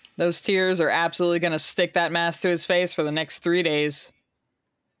 Those tears are absolutely going to stick that mask to his face for the next 3 days.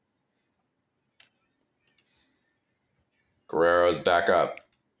 Guerrero's back up.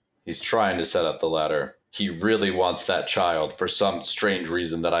 He's trying to set up the ladder. He really wants that child for some strange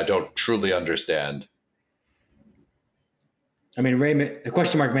reason that I don't truly understand. I mean, Raymond, the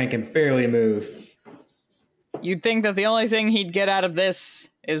question mark man can barely move. You'd think that the only thing he'd get out of this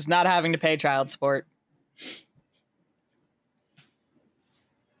is not having to pay child support.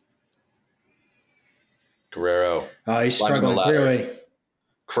 Guerrero. Oh, he's struggling clearly.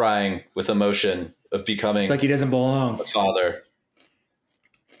 Crying with emotion of becoming. It's like he doesn't belong. A father.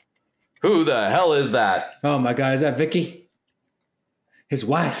 Who the hell is that? Oh my God, is that Vicky? His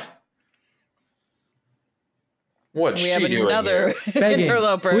wife. What's we she have doing another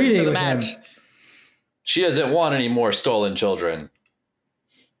interloper to the match. She doesn't want any more stolen children.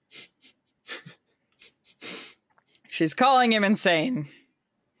 She's calling him insane.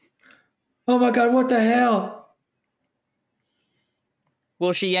 Oh my God, what the hell?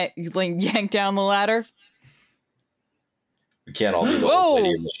 Will she yank down the ladder? We can't all be the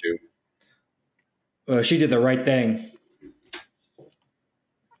lady in the shoe. She did the right thing.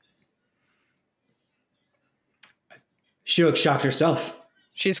 She looks shocked herself.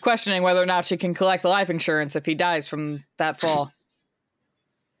 She's questioning whether or not she can collect the life insurance if he dies from that fall.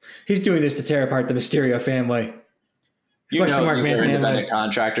 He's doing this to tear apart the Mysterio family. You know, these are independent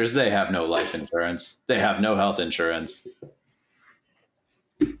contractors. They have no life insurance. They have no health insurance.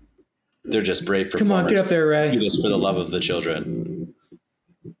 They're just brave performers. Come on, get up there, Ray. Do this for the love of the children.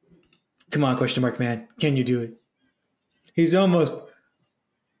 Come on, question mark man. Can you do it? He's almost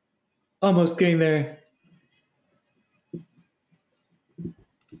getting there.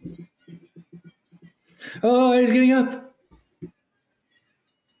 Oh, he's getting up.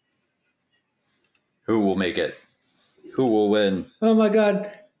 Who will make it? Who will win? Oh my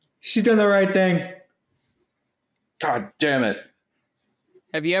God. She's done the right thing. God damn it.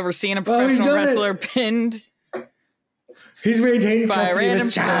 Have you ever seen a professional wrestler pinned? He's maintained custody of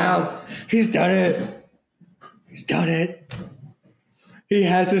his child. He's done it. He's done it. He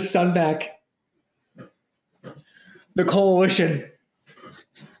has his son back. The coalition.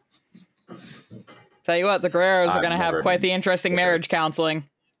 Tell you what, the Guerreros are going to have quite the interesting marriage counseling.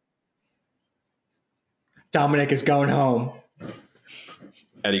 Dominic is going home.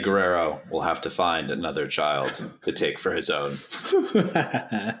 Eddie Guerrero will have to find another child to take for his own.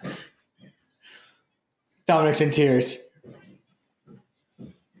 Dominic's in tears.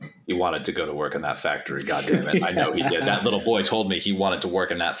 He wanted to go to work in that factory. God damn it. Yeah. I know he did. That little boy told me he wanted to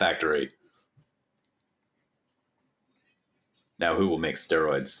work in that factory. Now who will make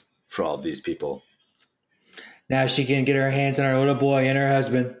steroids for all of these people? Now she can get her hands on her little boy and her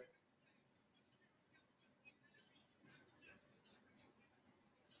husband.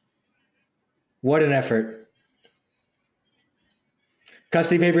 What an effort.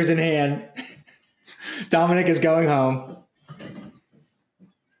 Custody papers in hand. Dominic is going home.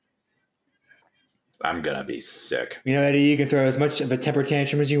 I'm going to be sick. You know, Eddie, you can throw as much of a temper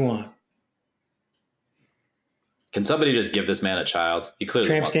tantrum as you want. Can somebody just give this man a child? He clearly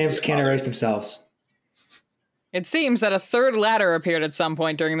Tramp stamps can't erase themselves. It seems that a third ladder appeared at some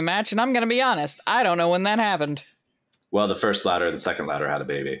point during the match, and I'm going to be honest, I don't know when that happened. Well, the first ladder and the second ladder had a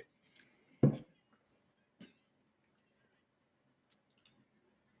baby.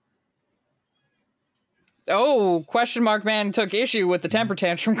 Oh, question mark man took issue with the temper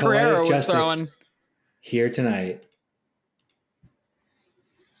tantrum Guerrero was throwing. Here tonight.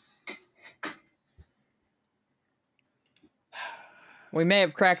 We may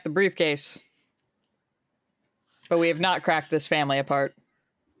have cracked the briefcase, but we have not cracked this family apart.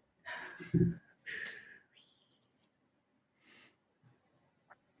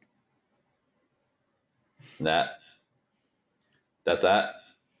 That's that?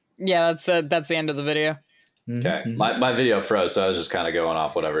 Yeah, that's the end of the video. Okay. My video froze, so I was just kind of going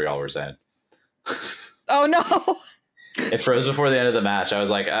off whatever y'all were saying. Oh, no. It froze before the end of the match. I was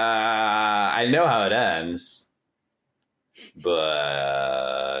like, I know how it ends.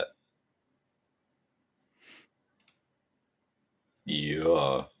 But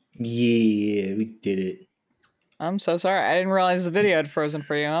Yeah. Yeah, we did it. I'm so sorry. I didn't realize the video had frozen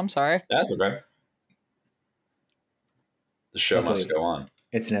for you. I'm sorry. That's okay. The show must go on.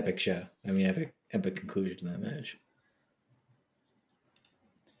 It's an epic show. I mean, epic conclusion to that match.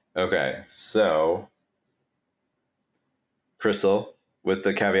 Okay, so Crystal, with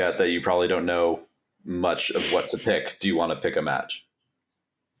the caveat that you probably don't know much of what to pick, do you want to pick a match?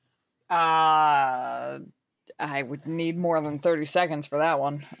 I would need more than 30 seconds for that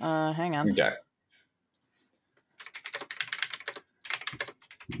one. Hang on. Okay.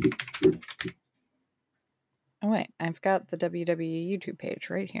 Oh, wait. I've got the WWE YouTube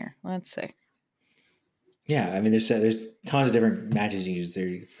page right here. Let's see. Yeah, I mean, there's tons of different matches you use.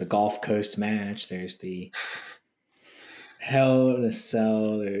 There's the Gulf Coast match. There's the Hell in a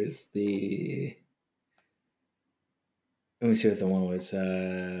Cell. There's the... Let me see what the one was.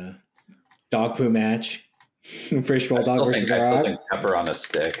 Dog poo match. First of all, Dog versus The Rock. I still think Pepper on a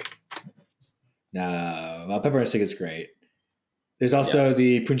Stick. No, well, Pepper on a Stick is great. There's also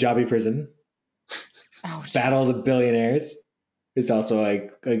the Punjabi Prison. Oh, Battle of the Billionaires is also a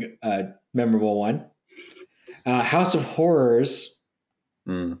memorable one. House of Horrors,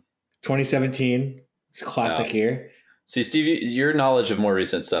 2017. It's a classic here. See, Steve, your knowledge of more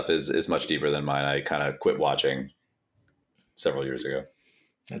recent stuff is much deeper than mine. I kind of quit watching several years ago.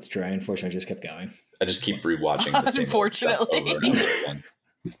 That's true. Unfortunately, I just kept going. I just keep rewatching the same stuff over and over again.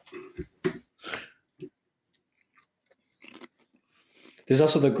 There's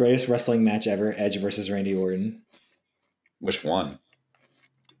also the greatest wrestling match ever, Edge versus Randy Orton. Which one?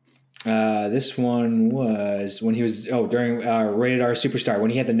 This one was when he was during Rated R Superstar,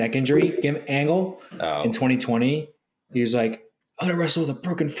 when he had the neck injury angle in 2020. He was like, I'm gonna wrestle with a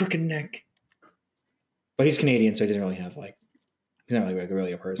broken freaking neck. But he's Canadian, so he doesn't really have he's not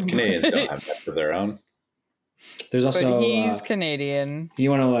really a person. Canadians don't have that of their own. There's also but he's Canadian. You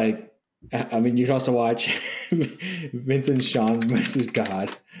want to you can also watch Vince and Sean versus God,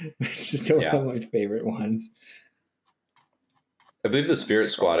 which is one of my favorite ones. I believe the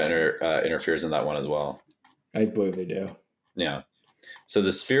Spirit Squad interferes in that one as well. I believe they do. Yeah. So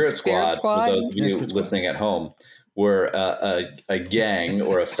the Spirit Squad, for those of you listening at home, were a gang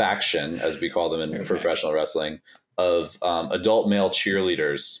or a faction, as we call them in professional wrestling, of adult male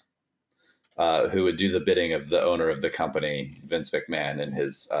cheerleaders who would do the bidding of the owner of the company, Vince McMahon, and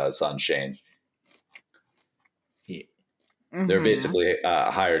his son, Shane. Yeah. Mm-hmm. They're basically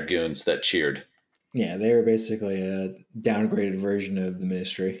hired goons that cheered. Yeah, they were basically a downgraded version of the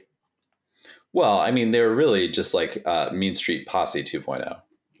Ministry. Well, I mean, they were really just like Mean Street Posse 2.0.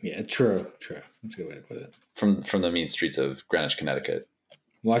 Yeah, true. That's a good way to put it. From the mean streets of Greenwich, Connecticut.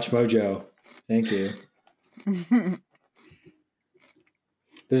 Watch Mojo. Thank you.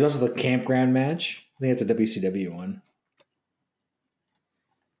 There's also the campground match. I think it's a WCW one.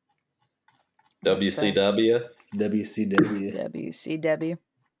 WCW? WCW.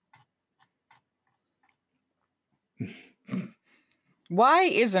 Why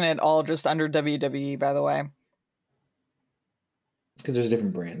isn't it all just under WWE, by the way? Because there's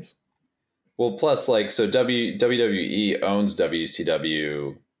different brands. Well, plus, WWE owns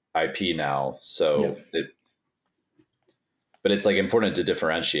WCW IP now, so but it's important to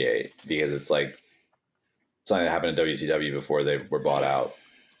differentiate because it's something that happened in WCW before they were bought out.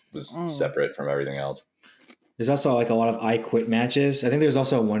 It was separate from everything else. There's also a lot of I Quit matches. I think there's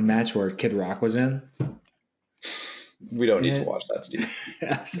also one match where Kid Rock was in. We don't need to watch that, Steve.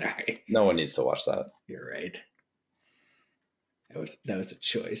 Sorry. No one needs to watch that. You're right. That was a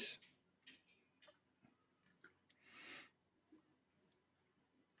choice.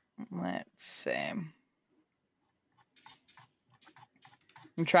 Let's see.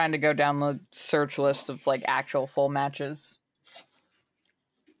 I'm trying to go down the search list of actual full matches.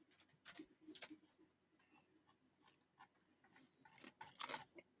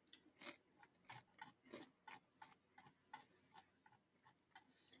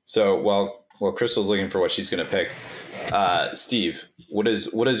 So while Crystal's looking for what she's going to pick, Steve, what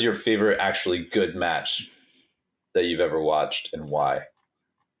is your favorite actually good match that you've ever watched and why?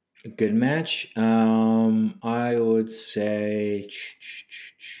 A good match? I would say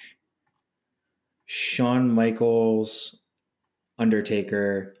Shawn Michaels,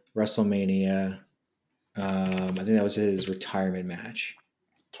 Undertaker, WrestleMania. I think that was his retirement match.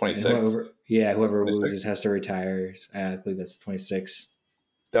 26. Whoever loses has to retire. I believe that's 26.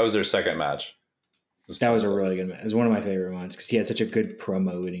 That was their second match. That was a really good match. It was one of my favorite ones because he had such a good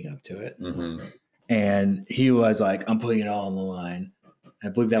promo leading up to it. Mm-hmm. And he was like, I'm putting it all on the line. I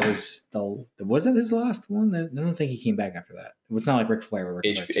believe that was was that his last one? I don't think he came back after that. It's not like Ric Flair.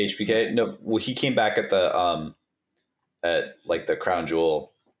 HBK? No, well, he came back at the at like the Crown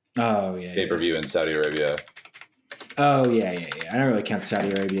Jewel pay-per-view in Saudi Arabia. Oh yeah. I don't really count the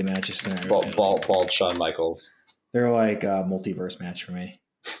Saudi Arabia matches. Bald Shawn Michaels. They're like a multiverse match for me.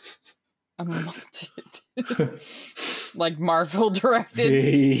 Like Marvel directed.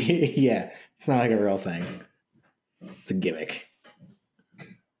 Yeah, it's not like a real thing. It's a gimmick.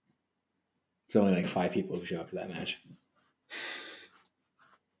 It's only like 5 people who show up to that match.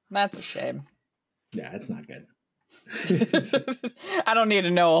 That's a shame. Yeah, it's not good. I don't need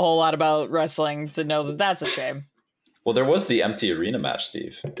to know a whole lot about wrestling to know that that's a shame. Well, there was the empty arena match,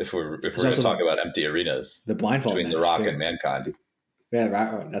 Steve. If we're going to talk about empty areas, the blindfold between match, The Rock and Mankind.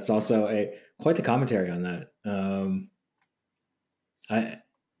 Yeah, that's also quite the commentary on that.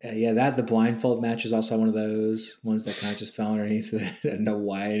 The blindfold match is also one of those ones that kind of just fell underneath it. I don't know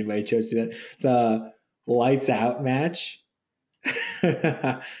why anybody chose to do that. The lights out match.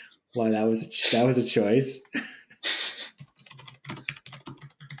 Wow, that was a choice.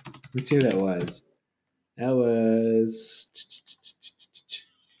 Let's see who that was.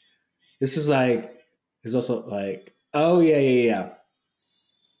 This is also like, oh yeah.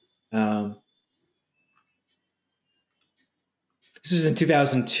 This is in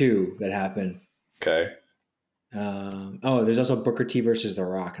 2002 that happened. Okay. There's also Booker T versus The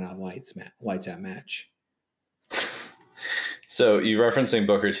Rock in a lights out match. So you referencing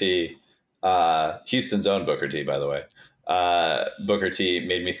Booker T, Houston's own Booker T, by the way. Booker T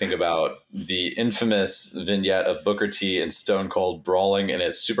made me think about the infamous vignette of Booker T and Stone Cold brawling in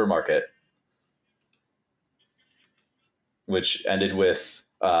a supermarket, which ended with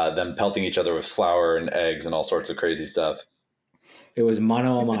them pelting each other with flour and eggs and all sorts of crazy stuff. It was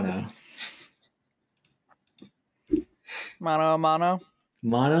mano a mano. Mano a mano?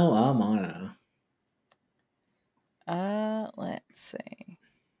 Mano a mano. Let's see.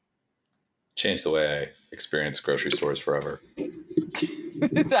 Changed the way I experience grocery stores forever.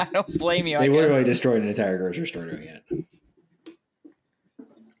 I don't blame you. They literally destroyed an entire grocery store doing it.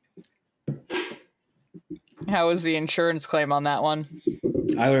 How was the insurance claim on that one?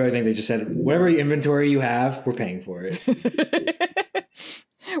 I literally think they just said, whatever inventory you have, we're paying for it.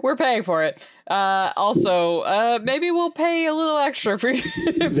 We're paying for it. Also, maybe we'll pay a little extra for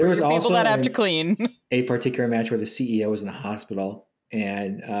people that have to clean. A particular match where the CEO was in a hospital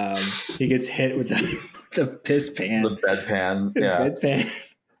and he gets hit with the piss pan. The bedpan. Yeah. Bedpan.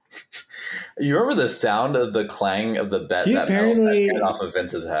 You remember the sound of the clang of the bed that apparently off of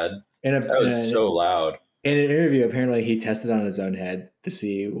Vince's head? That was so loud. In an interview, apparently he tested on his own head to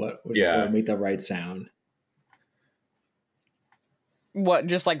see what would make the right sound. What,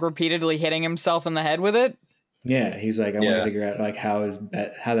 just like repeatedly hitting himself in the head with it? Yeah, he's like, I want to figure out like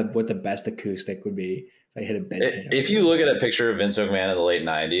what the best acoustic would be if I hit a bed. If you look at a picture of Vince McMahon in the late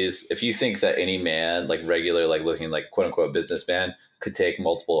 90s, if you think that any man, like regular, like looking like quote unquote businessman, could take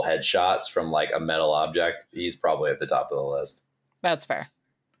multiple headshots from like a metal object, he's probably at the top of the list. That's fair.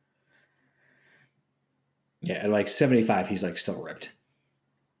 Yeah, at like 75, he's like still ripped.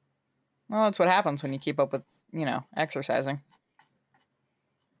 Well, that's what happens when you keep up with, exercising.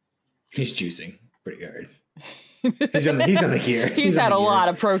 He's juicing pretty hard. He's on the gear. He's had a lot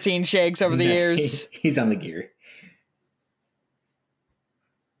of protein shakes over the years. He's on the gear.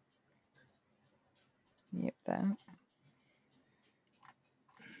 Yep, that.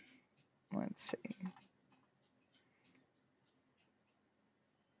 Let's see.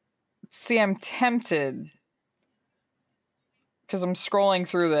 See, I'm tempted because I'm scrolling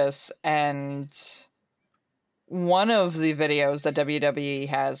through this, and one of the videos that WWE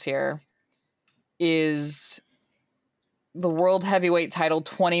has here is the World Heavyweight Title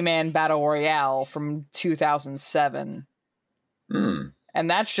 20-man Battle Royale from 2007. And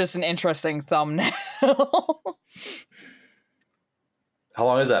that's just an interesting thumbnail. How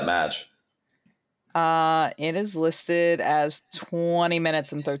long is that match? It is listed as 20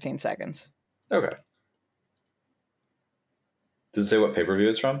 minutes and 13 seconds. Okay. Does it say what pay-per-view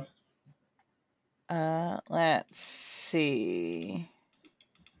it's from? Let's see.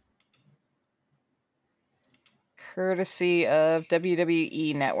 Courtesy of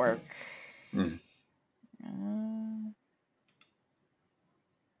WWE Network.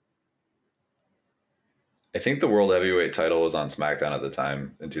 I think the World Heavyweight title was on SmackDown at the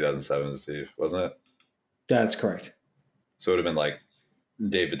time in 2007, Steve, wasn't it? That's correct. So it would have been like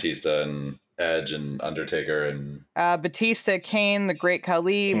Dave Bautista and Edge and Undertaker and... Batista, Kane, The Great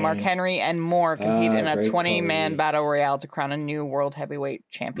Khali, Mark Henry, and more compete in a 20-man battle royale to crown a new World Heavyweight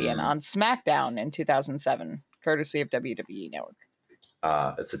Champion on SmackDown in 2007, courtesy of WWE Network.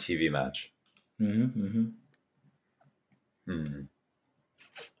 It's a TV match.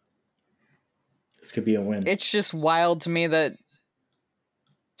 This could be a win. It's just wild to me that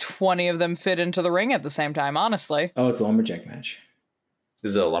 20 of them fit into the ring at the same time, honestly. Oh, it's a lumberjack match.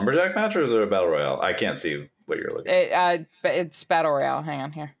 Is it a lumberjack match or is it a battle royale? I can't see what you're looking at. It's battle royale. Hang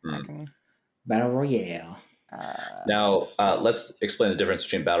on here. Battle royale. Now, let's explain the difference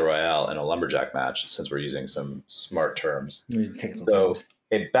between battle royale and a lumberjack match, since we're using some smart terms. So,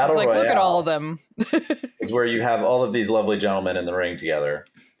 a battle royale, look at all of them. is where you have all of these lovely gentlemen in the ring together.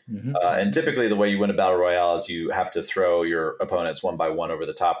 Mm-hmm. And typically, the way you win a battle royale is you have to throw your opponents one by one over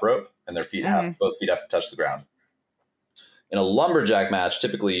the top rope, and their feet both feet have to touch the ground. In a lumberjack match,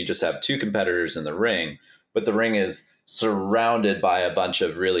 typically you just have two competitors in the ring, but the ring is surrounded by a bunch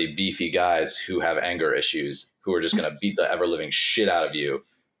of really beefy guys who have anger issues, who are just going to beat the ever-living shit out of you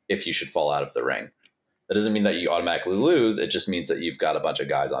if you should fall out of the ring. That doesn't mean that you automatically lose. It just means that you've got a bunch of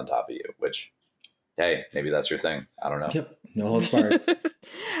guys on top of you, which, hey, maybe that's your thing. I don't know. Yep. No holds barred.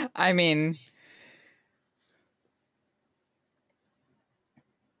 I mean,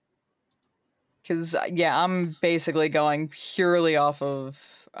 because, I'm basically going purely off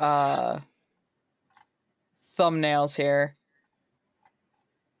of thumbnails here.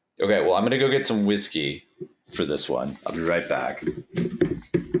 Okay, well, I'm going to go get some whiskey for this one. I'll be right back.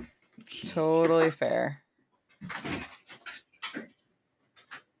 Totally fair.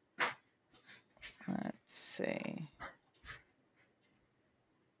 Let's see.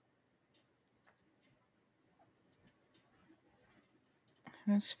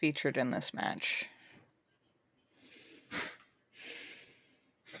 Who's featured in this match?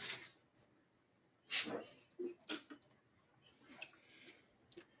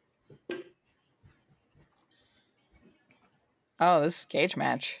 Oh, this is cage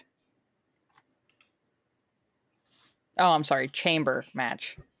match. Oh, I'm sorry, chamber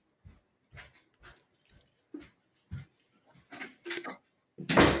match.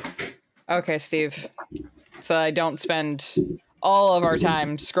 Okay, Steve. So I don't spend all of our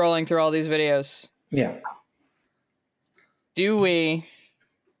time scrolling through all these videos. Yeah. Do we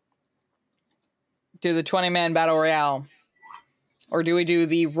do the 20-man battle royale? Or do we do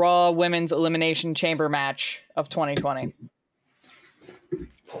the Raw Women's Elimination Chamber match of 2020?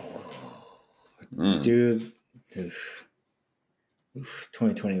 Dude,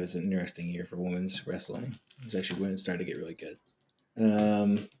 2020 was an interesting year for women's wrestling. It was actually when it started to get really good.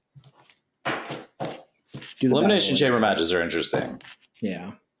 Elimination Chamber matches are interesting.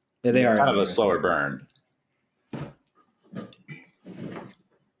 Yeah, they are kind of a slower burn.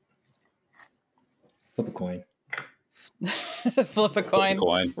 Flip a coin. Flip a coin.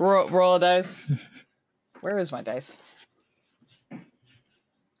 Roll a dice. Where is my dice?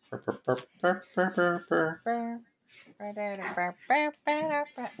 I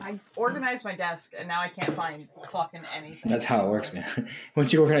organized my desk and now I can't find fucking anything. That's how it works, man.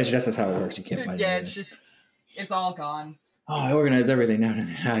 Once you organize your desk, that's how it works. You can't find anything. Yeah, it's just, it's all gone. Oh, I organized everything.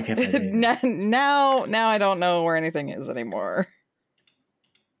 Now I can't find anything. now I don't know where anything is anymore.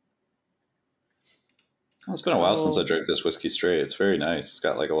 Well, it's been a while since I drank this whiskey straight. It's very nice. It's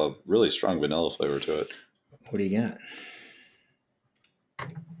got like a really strong vanilla flavor to it. What do you got?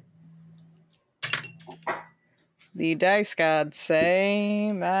 The dice gods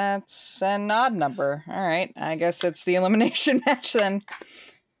say that's an odd number. All right. I guess it's the elimination match then.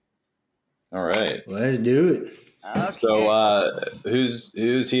 All right. Let's do it. Okay. So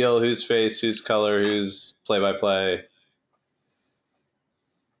who's heel, who's face, who's color, who's play-by-play?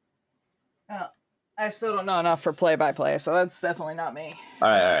 I still don't know enough for play-by-play, so that's definitely not me. All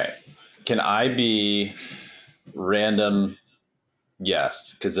right. Can I be random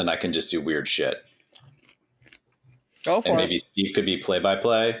guest? Because then I can just do weird shit. Go for it. And maybe Steve could be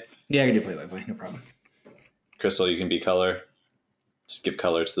play-by-play. Yeah, I can do play-by-play. No problem. Crystal, you can be color. Just give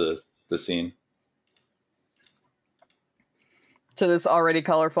color to the scene. To this already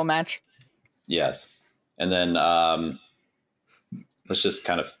colorful match? Yes. And then let's just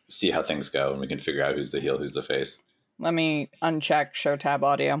kind of see how things go, and we can figure out who's the heel, who's the face. Let me uncheck Show Tab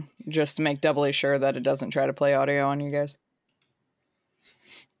Audio, just to make doubly sure that it doesn't try to play audio on you guys.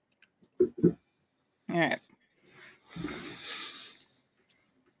 All right.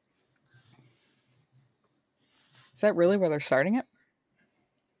 Is that really where they're starting it?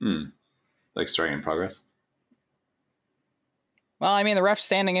 Like starting in progress? Well, I mean, the ref's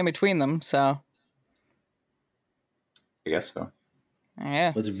standing in between them, so. I guess so.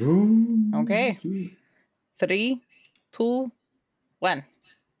 Yeah. Let's roll. Okay. 3, 2, 1.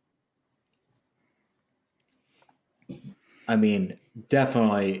 I mean,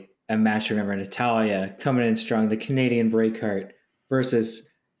 definitely a match to remember. Natalya coming in strong, the Canadian Breakheart versus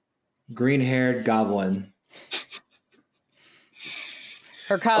green-haired Goblin.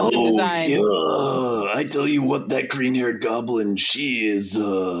 Her costume design. Yeah. I tell you what, that green-haired goblin, she is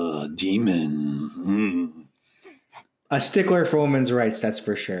a demon. A stickler for women's rights, that's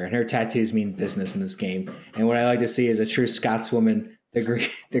for sure. And her tattoos mean business in this game. And what I like to see is a true Scotswoman.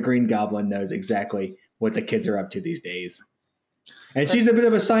 The Green Goblin knows exactly what the kids are up to these days. And she's a bit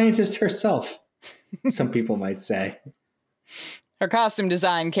of a scientist herself, some people might say. Her costume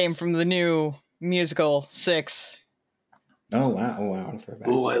design came from the new musical 6. Oh, wow.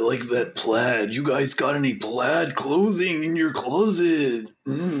 Oh, I like that plaid. You guys got any plaid clothing in your closet?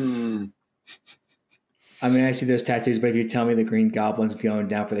 I mean, I see those tattoos, but if you tell me the Green Goblin's going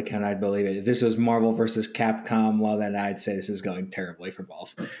down for the count, I'd believe it. If this was Marvel versus Capcom, well, then I'd say this is going terribly for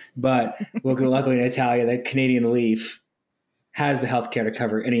both. But luckily, Natalia, the Canadian Leaf, has the healthcare to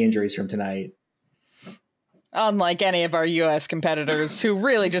cover any injuries from tonight. Unlike any of our U.S. competitors who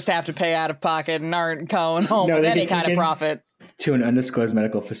really just have to pay out of pocket and aren't going home with any kind of profit. To an undisclosed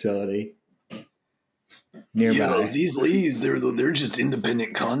medical facility nearby. Yeah, these ladies, they're just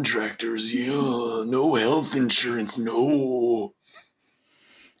independent contractors. Yeah, no health insurance, no.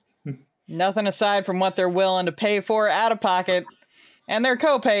 Nothing aside from what they're willing to pay for out of pocket, and their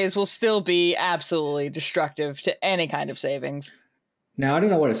copays will still be absolutely destructive to any kind of savings. Now, I don't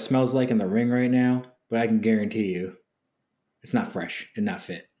know what it smells like in the ring right now, but I can guarantee you it's not fresh and not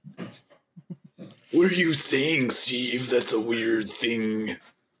fit. What are you saying, Steve? That's a weird thing.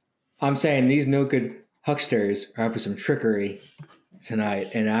 I'm saying these no good hucksters are up to some trickery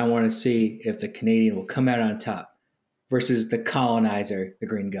tonight, and I want to see if the Canadian will come out on top versus the colonizer, the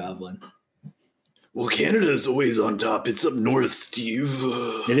Green Goblin. Well, Canada's always on top. It's up north, Steve.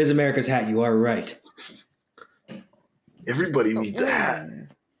 It is America's hat. You are right. Everybody needs a hat.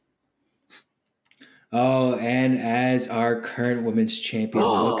 Oh, and as our current women's champion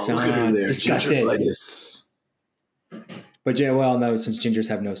looks on, look at her there. disgusted. But well, no, since gingers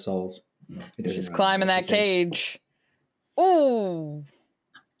have no souls, she's climbing that cage. Ooh,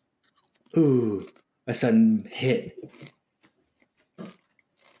 a sudden hit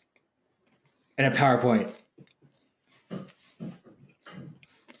and a PowerPoint.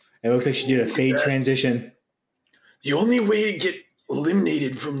 It looks like she did a fade transition. The only way to get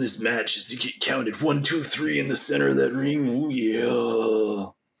eliminated from this match is to get counted 1, 2, 3 in the center of that ring. Oh yeah.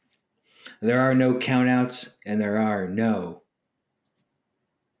 There are no countouts, and there are no.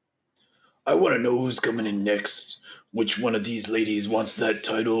 I want to know who's coming in next. Which one of these ladies wants that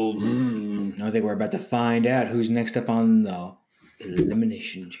title? I think we're about to find out who's next up on the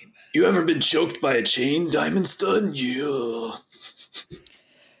Elimination Chamber. You ever been choked by a chain, Diamond Stud? Yeah.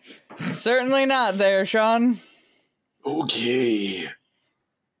 Certainly not there, Sean. Okay.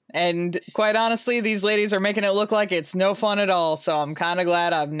 And quite honestly, these ladies are making it look like it's no fun at all, so I'm kind of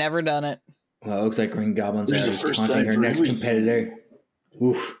glad I've never done it. Well, it looks like Green Goblin's already taunting her next competitor.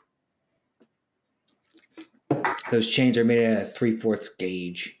 Oof. Those chains are made out of 3/4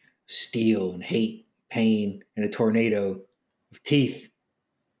 gauge, steel and hate, pain, and a tornado of teeth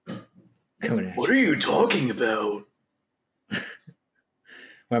coming at you. What are you talking about?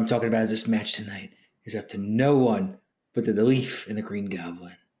 What I'm talking about is this match tonight is up to no one but the Leaf and the Green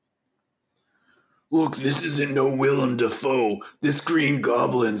Goblin. Look, this isn't no Willem Dafoe. This Green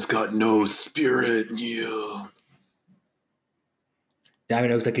Goblin's got no spirit. Yeah.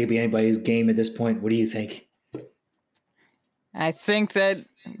 Diamond looks like it could be anybody's game at this point. What do you think? I think that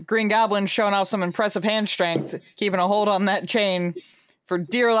Green Goblin's showing off some impressive hand strength, keeping a hold on that chain for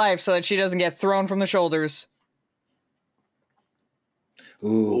dear life so that she doesn't get thrown from the shoulders.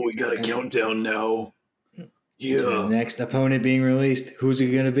 Ooh, we got a countdown now. Yeah. The next opponent being released. Who's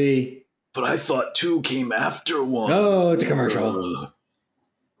it going to be? But I thought 2 came after 1. Oh, it's a commercial.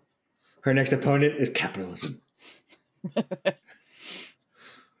 Her next opponent is capitalism.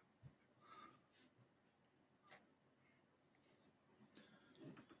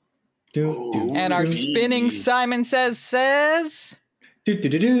 And our spinning Simon Says.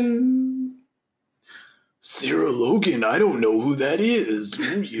 Sarah Logan, I don't know who that is.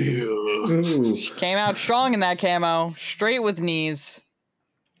 Ooh, yeah. She came out strong in that camo, straight with knees.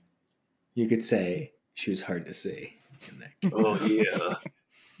 You could say she was hard to see. Oh yeah.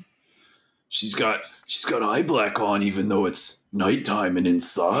 She's got eye black on even though it's nighttime and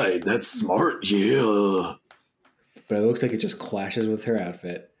inside. That's smart, yeah. But it looks like it just clashes with her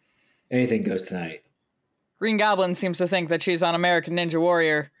outfit. Anything goes tonight. Green Goblin seems to think that she's on American Ninja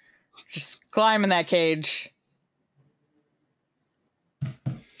Warrior. Just climbing that cage.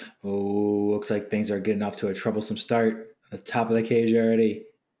 Oh, looks like things are getting off to a troublesome start. At the top of the cage already.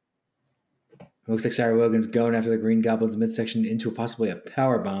 It looks like Sarah Logan's going after the Green Goblin's midsection into possibly a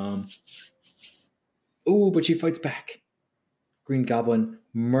power bomb. Oh, but she fights back. Green Goblin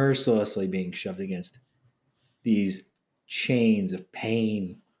mercilessly being shoved against these chains of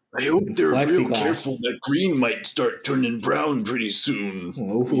pain. I hope they're real careful. That green might start turning brown pretty soon.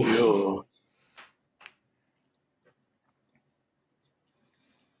 Yeah.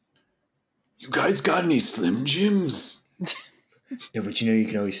 You guys got any Slim Jims? No, but you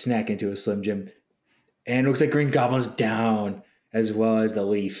can always snack into a Slim Jim. And it looks like Green Goblin's down, as well as the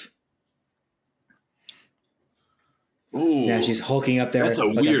Leaf. Ooh, now she's hulking up there. That's a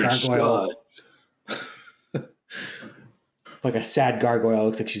weird shot. Like a sad gargoyle.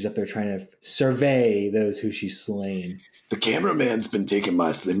 Looks like she's up there trying to survey those who she's slain. The cameraman's been taking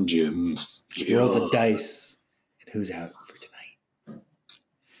my Slim Jims. Yeah. Roll the dice. And who's out for tonight?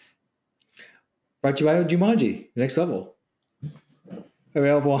 Brought to you by Jumanji, the next level.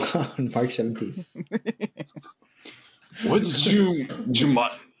 Available on March 17th. What's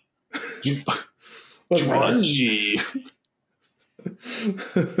Jumanji?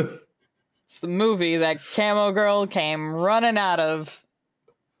 It's the movie that Camo Girl came running out of.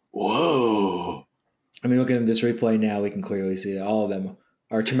 Whoa. I mean, looking at this replay now, we can clearly see that all of them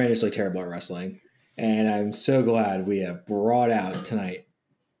are tremendously terrible at wrestling. And I'm so glad we have brought out tonight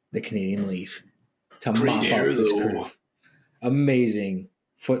the Canadian Leaf to mop up this crew. Amazing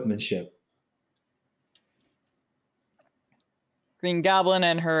footmanship. Green Goblin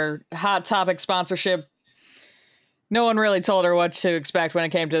and her Hot Topic sponsorship. No one really told her what to expect when it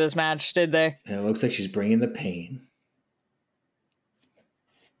came to this match, did they? And it looks like she's bringing the pain.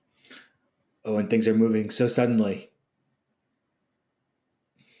 Oh, and things are moving so suddenly.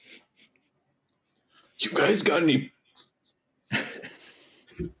 You guys got any...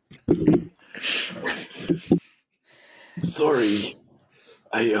 Sorry.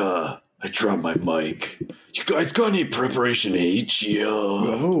 I dropped my mic. You guys got any Preparation H? Yeah.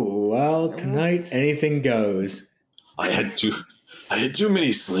 Oh, well, tonight anything goes. I had too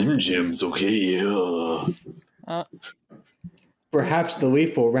many Slim Jims, okay, yeah. Perhaps the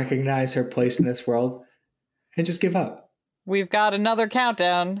Leaf will recognize her place in this world and just give up. We've got another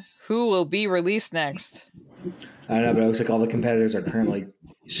countdown. Who will be released next? I don't know, but it looks like all the competitors are currently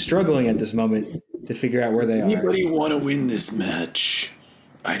struggling at this moment to figure out where they are. Anybody want to win this match?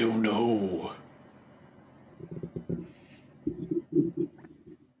 I don't know.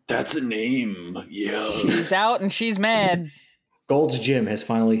 That's a name, yeah. She's out and she's mad. Gold's Gym has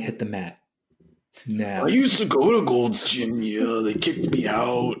finally hit the mat. Now. I used to go to Gold's Gym, yeah. They kicked me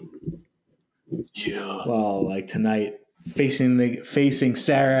out. Yeah. Well, like tonight, facing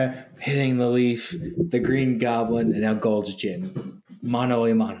Sarah, hitting the Leaf, the Green Goblin, and now Gold's Gym. Mano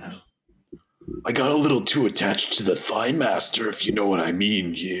a mano. I got a little too attached to the Thigh Master, if you know what I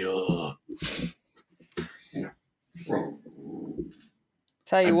mean, yeah.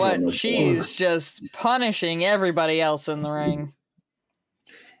 Tell you what, she's just punishing everybody else in the ring.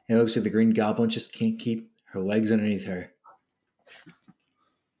 It looks like the Green Goblin just can't keep her legs underneath her.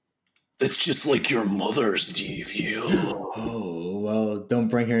 That's just like your mother, Steve. Yeah. Oh, well, don't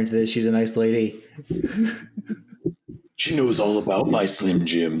bring her into this. She's a nice lady. She knows all about my Slim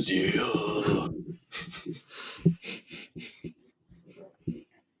Jims, yeah.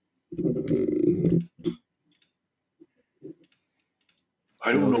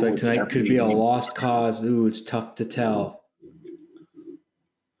 I don't know. Looks like tonight could be a lost cause. Ooh, it's tough to tell.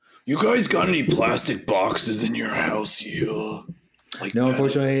 You guys got any plastic boxes in your house? Yeah. Like no, that?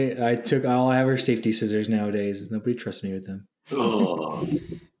 Unfortunately, I took all I have are safety scissors nowadays. Nobody trusts me with them.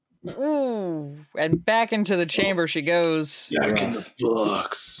 Ooh, and back into the chamber she goes. Yeah, in the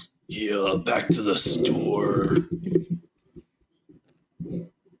box. Yeah, back to the store.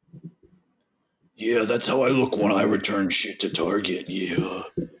 Yeah, that's how I look when I return shit to Target, yeah.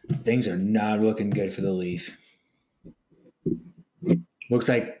 Things are not looking good for the Leaf. Looks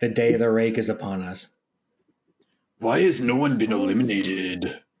like the day of the rake is upon us. Why has no one been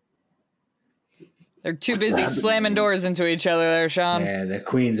eliminated? They're too busy slamming doors into each other there, Sean. Yeah, the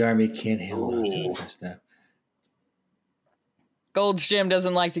Queen's Army can't handle that stuff. Gold's Gym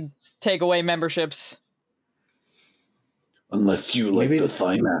doesn't like to take away memberships. Unless you like the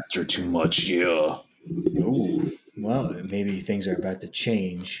Thigh Master too much, yeah. Ooh, well, maybe things are about to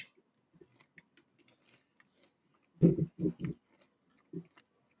change.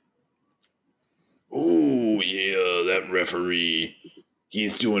 Oh, yeah, that referee.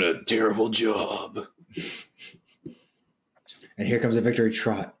 He's doing a terrible job. And here comes a victory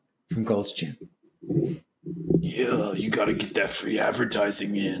trot from Gold's Gym. Yeah, you gotta get that free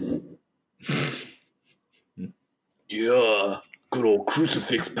advertising in. Yeah, good old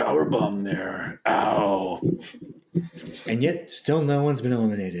crucifix powerbomb there. Ow. And yet, still no one's been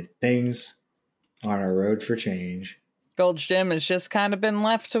eliminated. Things are on a road for change. Gold's Gym has just kind of been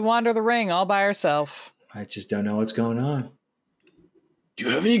left to wander the ring all by herself. I just don't know what's going on. Do you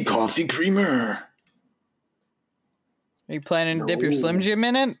have any coffee creamer? Are you planning to dip your Slim Jim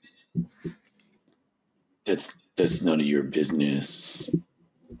in it? That's none of your business.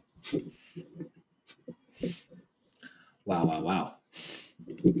 Wow.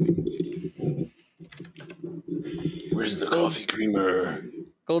 Where's the coffee creamer?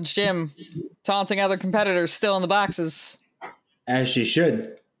 Gold's Gym, taunting other competitors still in the boxes. As she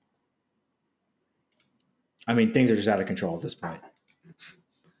should. I mean, things are just out of control at this point.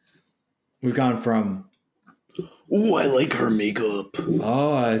 We've gone from... Ooh, I like her makeup.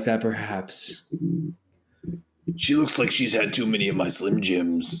 Oh, is that perhaps... She looks like she's had too many of my Slim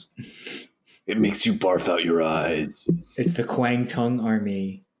Jims. It makes you barf out your eyes. It's the Kwang Tung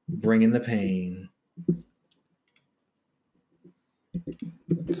Army bringing the pain.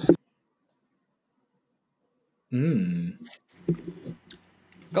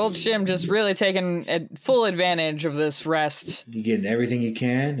 Gold's Gym just really taking full advantage of this rest. You're getting everything you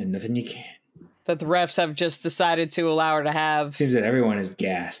can and nothing you can't. That the refs have just decided to allow her to have. Seems that everyone is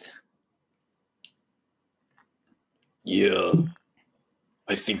gassed. Yeah.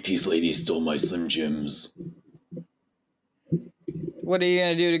 I think these ladies stole my Slim Jims. What are you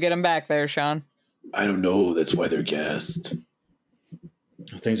going to do to get them back there, Sean? I don't know. That's why they're gassed.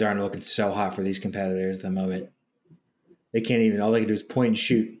 Things aren't looking so hot for these competitors at the moment. They can't even, all they can do is point and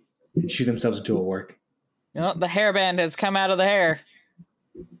shoot themselves into a work. Oh, the hairband has come out of the hair.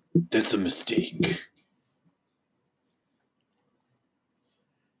 That's a mistake.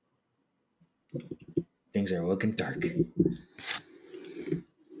 Things are looking dark.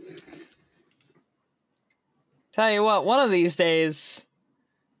 Tell you what, one of these days,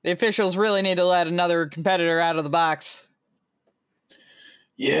 the officials really need to let another competitor out of the box.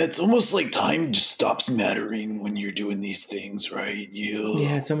 Yeah, it's almost like time just stops mattering when you're doing these things, right?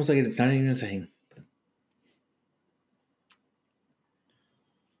 Yeah, it's almost like it's not even a thing.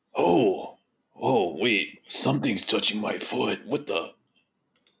 Oh, wait. Something's touching my foot.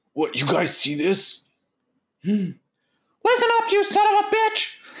 What, you guys see this? Listen up, you son of a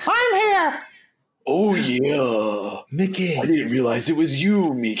bitch! I'm here! Oh, yeah. Mickey! I didn't realize it was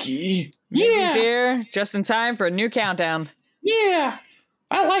you, Mickey. Mickey's here, just in time for a new countdown. Yeah!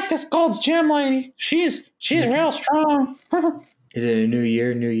 I like this Gold's Gym lady. She's real strong. Is it a new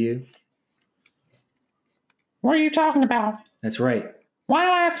year, new you? What are you talking about? That's right. Why do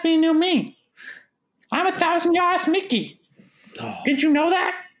I have to be new me? I'm 1,000 yards Mickey. Oh, Did you know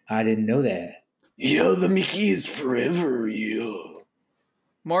that? I didn't know that. Yeah, the Mickey is forever, yeah.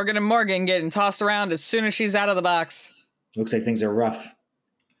 Morgan and Morgan getting tossed around as soon as she's out of the box. Looks like things are rough.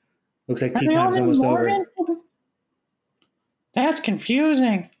 Looks like tea time's almost over. That's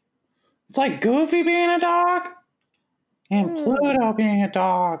confusing. It's like Goofy being a dog and Pluto being a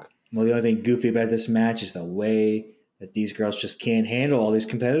dog. Well, the only thing goofy about this match is the way that these girls just can't handle all these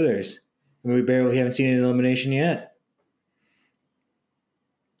competitors. I mean, we haven't seen an elimination yet.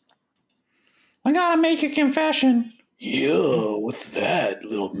 I gotta make a confession. Yeah, what's that,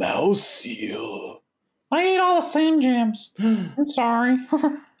 little mouse? Yeah. I ate all the Slim Jims. I'm sorry.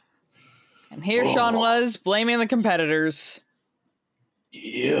 And here Sean was, blaming the competitors.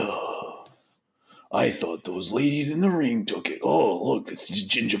 Yeah. I thought those ladies in the ring took it. Oh, look, it's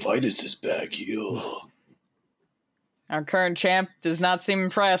gingivitis is back. Yeah. Our current champ does not seem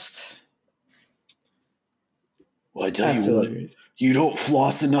impressed. Well, I tell you what, you don't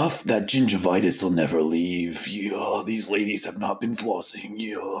floss enough, that gingivitis will never leave. Yeah, these ladies have not been flossing.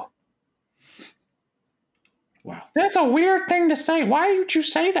 Yeah. Wow. That's a weird thing to say. Why would you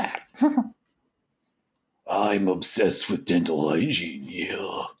say that? I'm obsessed with dental hygiene.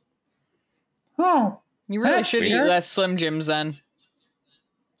 Yeah. Oh. You really should eat less Slim Jims then.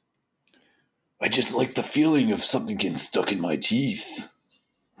 I just like the feeling of something getting stuck in my teeth.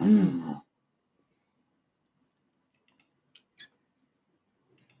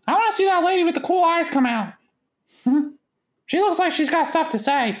 I want to see that lady with the cool eyes come out. She looks like she's got stuff to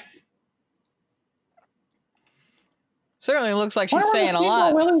say. Certainly looks like she's saying a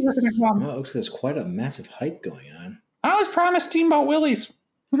lot. Well, it looks like there's quite a massive hype going on. I was promised Steamboat Willies.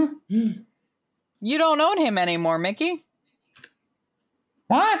 You don't own him anymore, Mickey.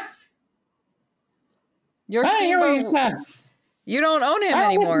 What? Your Steamboat. You don't own him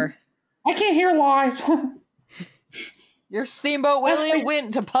anymore. I can't hear lies. Your Steamboat Willie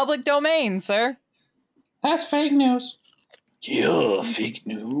went to public domain, sir. That's fake news. Yeah, fake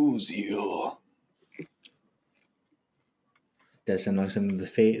news, yeah. That sounds like something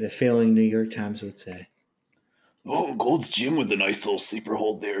the failing New York Times would say. Oh, Gold's Gym with a nice little sleeper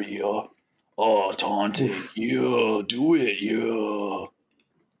hold there, yeah. Oh, taunting. Yeah, do it. Yeah.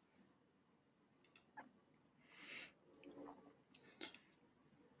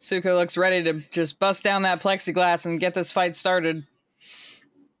 Suka looks ready to just bust down that plexiglass and get this fight started.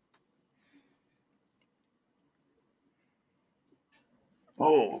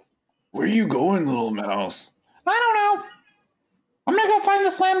 Oh, where are you going, little mouse? I don't know. I'm gonna go find the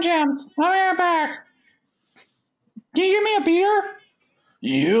Slam Jams. I'll be right back. Can you give me a beer?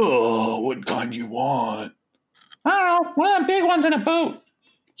 Yeah, what kind you want? I don't know. One of them big ones in a boot.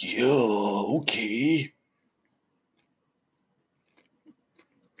 Yeah, okay.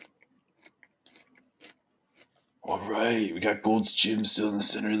 All right, we got Gold's Gym still in the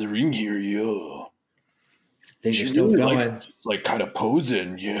center of the ring here, yeah. Things She are still really going. likes, like, kind of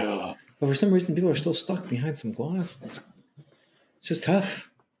posing, yeah. But for some reason, people are still stuck behind some glass. It's just tough.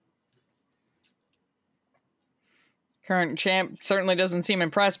 Current champ certainly doesn't seem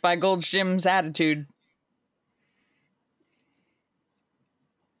impressed by Gold's Gym's attitude.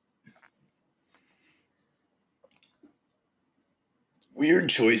 Weird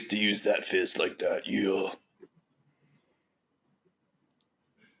choice to use that fist like that, yeah.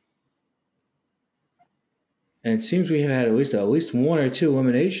 And it seems we have had at least one or two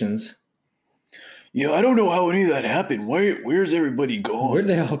eliminations. Yeah, I don't know how any of that happened. Where's everybody gone? Where'd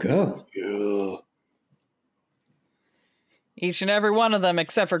they all go? Yeah. Each and every one of them,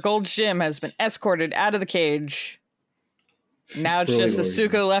 except for Gold's Gym, has been escorted out of the cage. Now it's just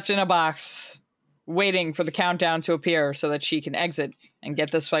Asuka left in a box, waiting for the countdown to appear so that she can exit and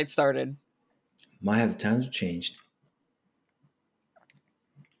get this fight started. Might have the times have changed.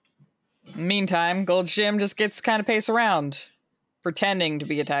 Meantime, Gold's Gym just gets kind of pace around, pretending to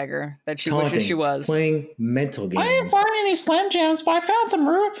be a tiger that she wishes she was. Playing mental games. I didn't find any Slam Jams, but I found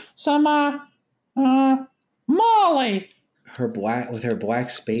some Molly. Her black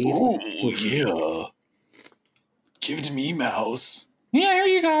spade. Oh, yeah. Give it to me, mouse. Yeah, here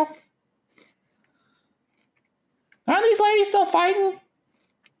you go. Are these ladies still fighting?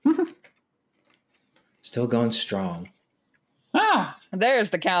 Still going strong. Ah, There's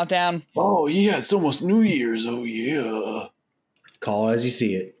the countdown. Oh, yeah, it's almost New Year's. Oh, yeah. Call it as you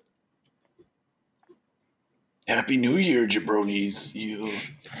see it. Happy New Year, jabronis. Yeah.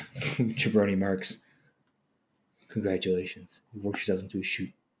 Jabroni marks. Congratulations. You worked yourself into a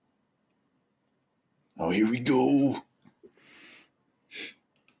shoot. Oh, here we go.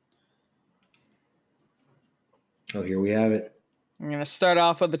 Oh, here we have it. I'm going to start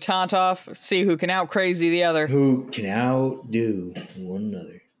off with the taunt off, see who can out crazy the other. Who can outdo one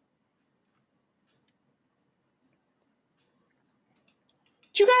another?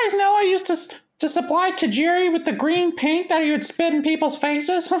 do you guys know I used to supply Tajiri with the green paint that he would spit in people's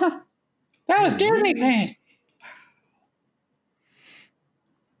faces? That was Disney paint.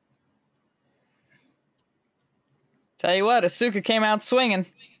 Tell you what, Asuka came out swinging.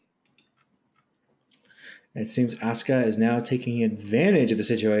 It seems Asuka is now taking advantage of the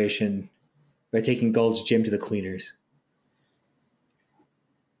situation by taking Gold's Gym to the cleaners.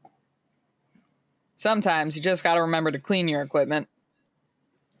 Sometimes you just gotta remember to clean your equipment.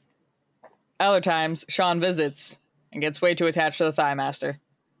 Other times, Sean visits and gets way too attached to the Thigh Master.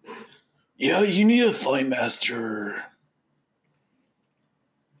 Yeah, you need a Thigh Master.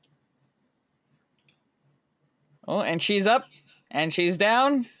 Oh, and she's up, and she's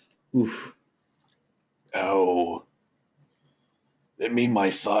down. Oof. Ow. That made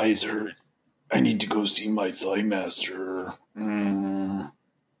my thighs hurt. I need to go see my Thigh Master.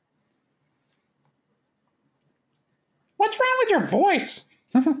 What's wrong with your voice?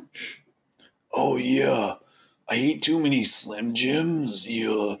 Oh, yeah. I ate too many Slim Jims,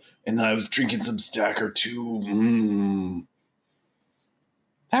 yeah. And then I was drinking some Stacker, too.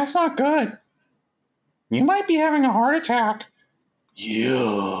 That's not good. You might be having a heart attack.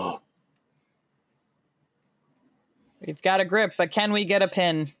 Yeah. We've got a grip, but can we get a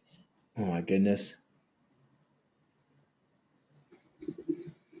pin? Oh my goodness.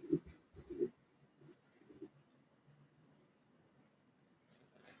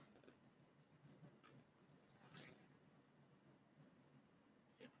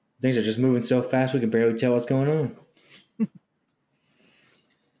 Things are just moving so fast we can barely tell what's going on.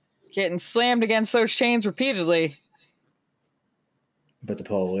 Getting slammed against those chains repeatedly. But the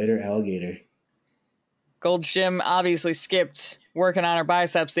Paul later, alligator. Gold's Gym obviously skipped working on her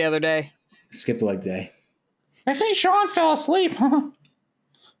biceps the other day. Skipped a leg day. I think Sean fell asleep. I don't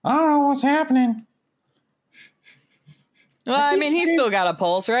know what's happening. Well, I mean, he's still got a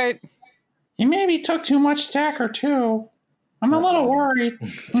pulse, right? He maybe took too much Stacker, too. I'm a little worried.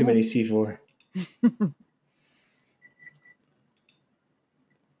 Too many C4.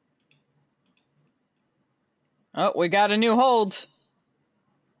 Oh, we got a new hold.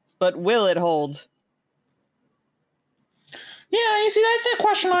 But will it hold? Yeah, you see, that's the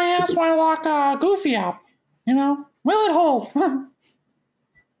question I asked when I lock Goofy up. You know, will it hold?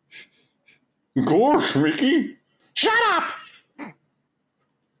 Gosh, Mickey. Shut up!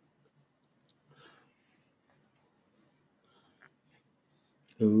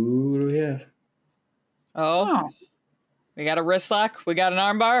 Ooh, what do we have? Oh. We got a wrist lock. We got an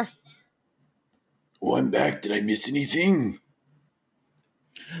armbar. Oh, I'm back. Did I miss anything?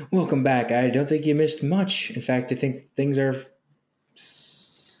 Welcome back. I don't think you missed much. In fact, I think things are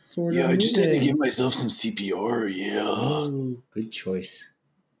sort of. Yeah, I just had to moving. give myself some CPR. Yeah. Oh, good choice.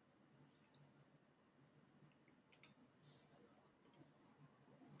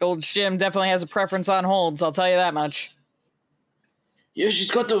 Gold's Gym definitely has a preference on holds, I'll tell you that much. Yeah,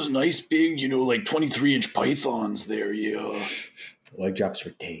 she's got those nice big, like 23-inch pythons there. Yeah. Leg drops for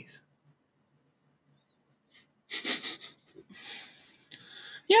days.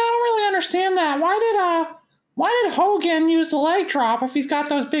 Yeah, I don't really understand that. Why did Hogan use the leg drop if he's got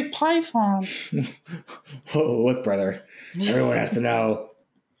those big pythons? Oh, look, brother. Everyone has to know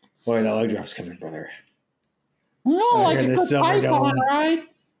where the leg drop's coming, brother. No, like a good python, Dome. right?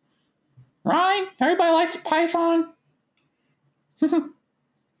 Right? Everybody likes a python. And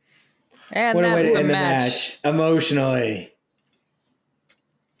what a way that's to the end match. the match emotionally.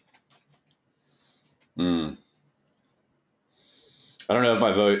 I don't know if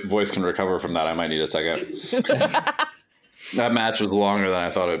my voice can recover from that. I might need a second. That match was longer than I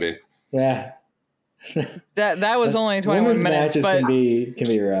thought it would be. Yeah. That was only 21 Women's minutes, matches but can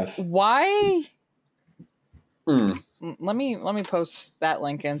be rough. why? Let me post that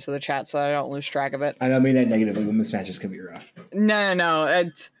link into the chat so I don't lose track of it. I don't mean that negatively. Women's matches can be rough.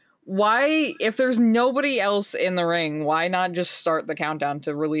 No. Why, if there's nobody else in the ring, why not just start the countdown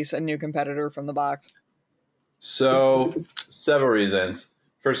to release a new competitor from the box? So, several reasons.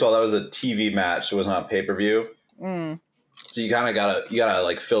 First of all, that was a TV match. It wasn't on pay-per-view. So you kind of gotta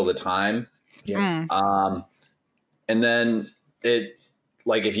like fill the time. Yeah. And then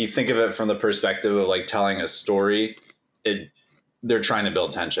if you think of it from the perspective of like telling a story, they're trying to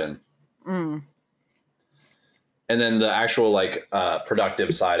build tension. And then the actual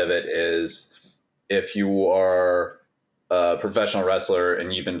productive side of it is if you are a professional wrestler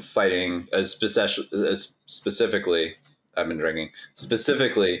and you've been fighting specifically, I've been drinking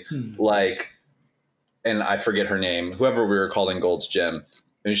specifically and I forget her name, whoever we were calling Gold's Gym.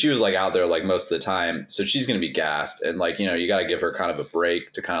 I mean, she was like out there like most of the time, so she's going to be gassed, and you got to give her kind of a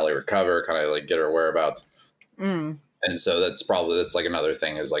break to kind of like recover, kind of like get her whereabouts. And so that's like another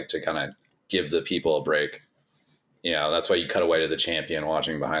thing is like to kind of give the people a break. That's why you cut away to the champion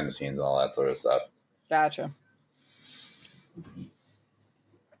watching behind the scenes and all that sort of stuff. Gotcha.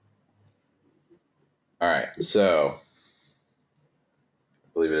 All right, so I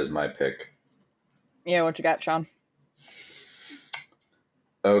believe it is my pick. Yeah, what you got, Sean?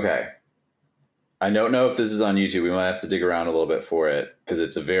 Okay. I don't know if this is on YouTube. We might have to dig around a little bit for it because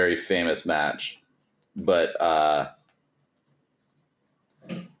it's a very famous match. But I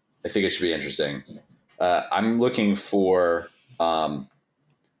think it should be interesting. I'm looking for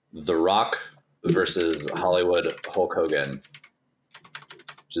The Rock versus Hollywood Hulk Hogan,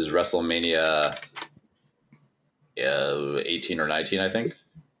 which is WrestleMania 18 or 19, I think.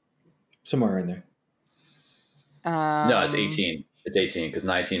 Somewhere in there. No, it's 18. It's 18 because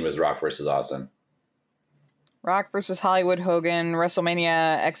 19 was Rock versus Austin. Rock versus Hollywood Hogan,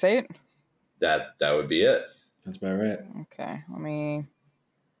 WrestleMania X8? That would be it. That's about right. Okay, let me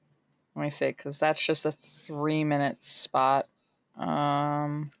see, because that's just a 3-minute spot.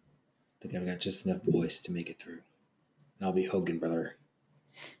 I think I've got just enough voice to make it through. And I'll be Hogan, brother.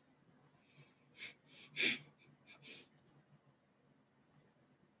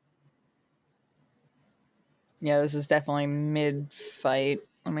 Yeah, this is definitely mid-fight.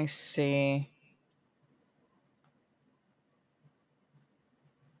 Let me see.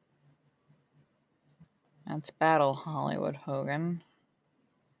 That's Battle Hollywood Hogan.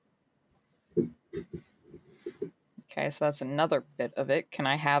 Okay, so that's another bit of it. Can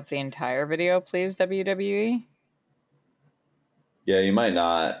I have the entire video, please, WWE? Yeah, you might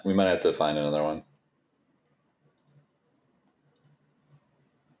not. We might have to find another one.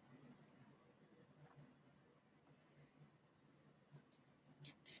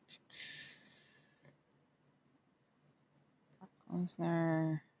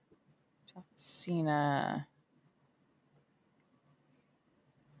 Lesnar, John Cena.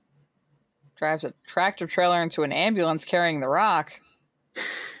 Drives a tractor trailer into an ambulance carrying The Rock.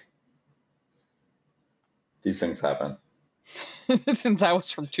 These things happen. Since that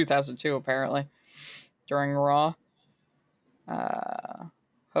was from 2002, apparently. during Raw.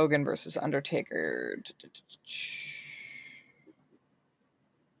 Hogan versus Undertaker.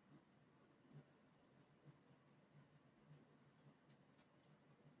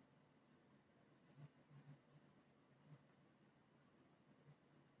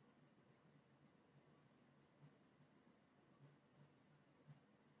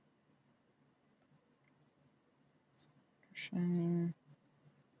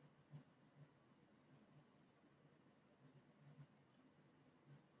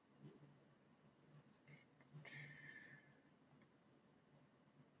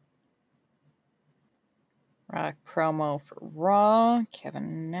 Rock promo for Raw.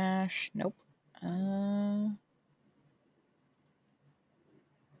 Kevin Nash. Nope. Okay.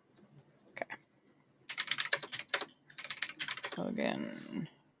 Hogan.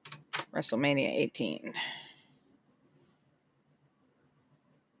 WrestleMania 18.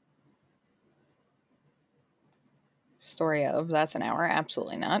 Story of, that's an hour.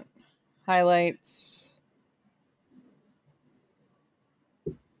 Absolutely not. Highlights.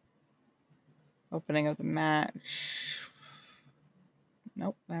 Opening of the match.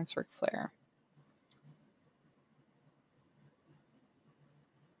 Nope, that's Ric Flair.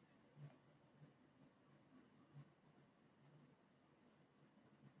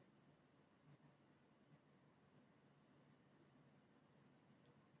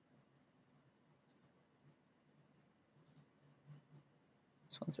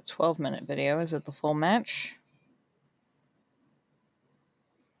 This one's a 12-minute video. Is it the full match?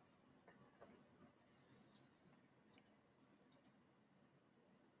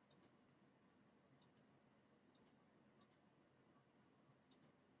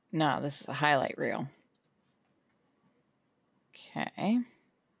 No, this is a highlight reel. Okay.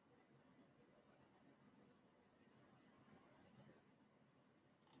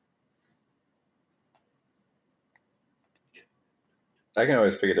 I can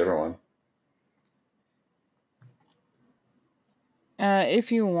always pick a different one.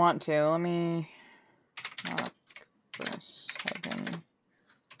 If you want to, let me... First, Hogan,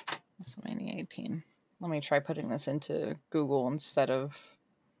 WrestleMania 18. Let me try putting this into Google instead of...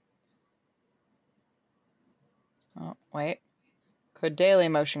 Oh, wait. Could Daily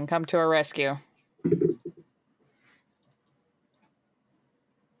Motion come to our rescue?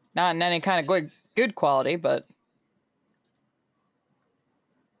 Not in any kind of good quality, but...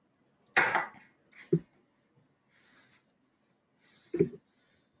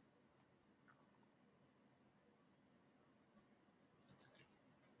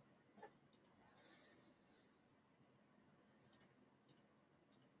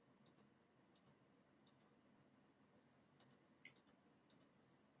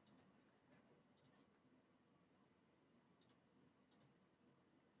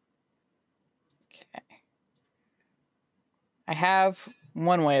 Okay. I have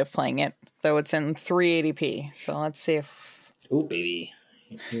one way of playing it, though it's in 380p. So let's see if... Oh, baby.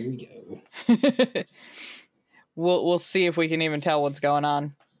 Here we go. We'll see if we can even tell what's going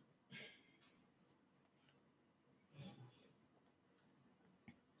on.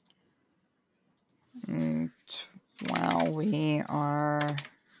 And while we are...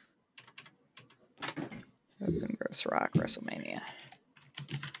 Hogan vs. Rock WrestleMania.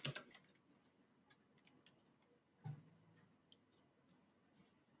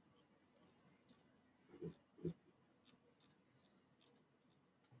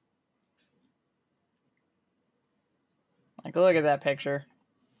 Like, look at that picture.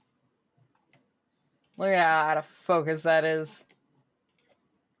 Look at how out of focus that is.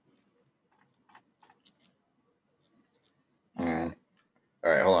 All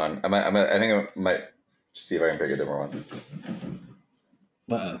right, hold on. I think I might see if I can pick a different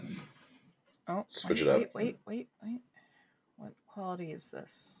one. Oh, switch it up. Wait. What quality is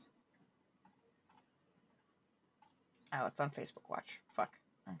this? Oh, it's on Facebook Watch. Fuck.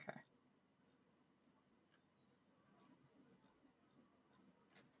 Okay.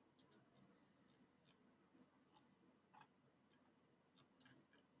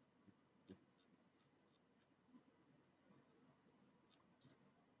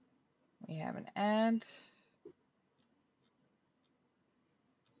 We have an ad.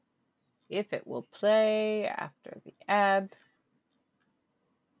 If it will play after the ad.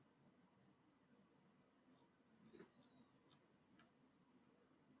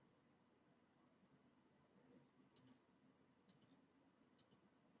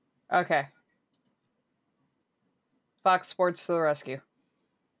 Okay. Fox Sports to the rescue.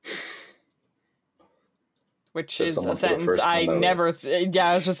 Which is a sentence I never...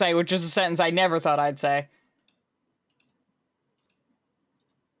 I was just saying, which is a sentence I never thought I'd say.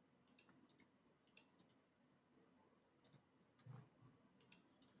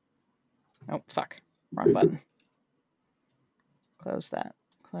 Fuck. Wrong button. Close that.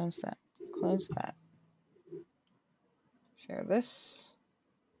 Close that. Close that. Share this.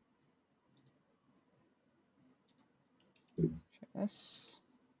 Share this.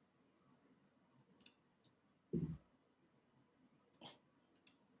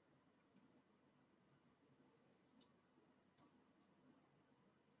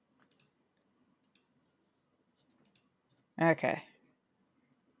 Okay.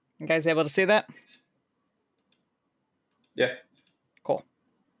 You guys able to see that? Yeah. Cool.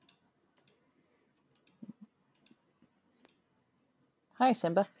 Hi,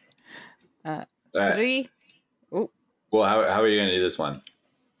 Simba. Three. Ooh. Well, how are you going to do this one?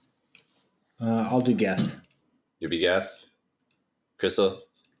 I'll do guest. You be guest? Crystal,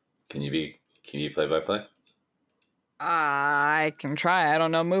 can you be play-by-play? I can try. I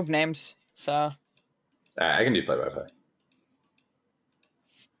don't know move names, so. I can do play-by-play.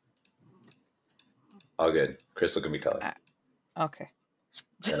 All good. Crystal can be color. Okay.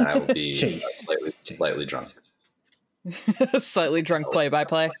 And I will be slightly drunk. Slightly drunk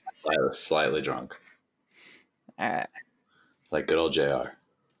play-by-play. Slightly drunk. All right. It's like good old JR.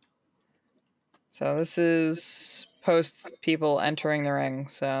 So this is post people entering the ring.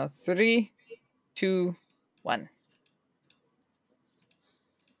 So 3, 2, 1.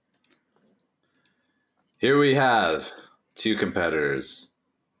 Here we have two competitors.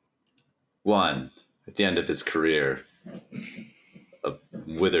 One, at the end of his career, a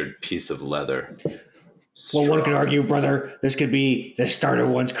withered piece of leather. Well, one could argue, brother, this could be the start of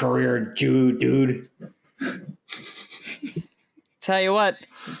one's career, dude. Tell you what,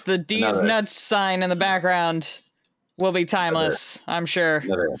 the D's Nuts sign in the background will be timeless, I'm sure.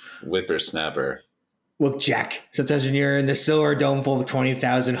 Another whippersnapper. Look, Jack, sometimes when you're in the Silver Dome full of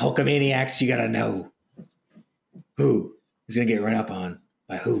 20,000 Hulkamaniacs, you gotta know who is gonna get run up on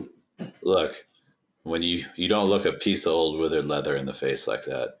by who. Look, when you don't look a piece of old withered leather in the face like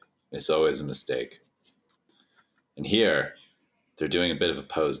that, it's always a mistake. And here, they're doing a bit of a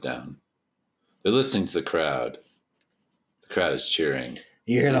pose down. They're listening to the crowd. The crowd is cheering.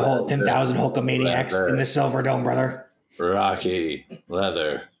 You hear the whole 10,000 Hulkamaniacs in the Silver Dome, brother. Rocky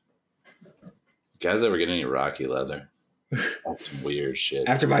leather. You guys ever get any Rocky leather? That's some weird shit.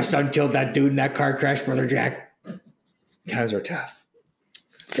 After my son killed that dude in that car crash, brother Jack, times are tough.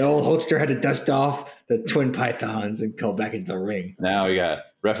 The old Hulkster had to dust off the twin pythons and go back into the ring. Now we got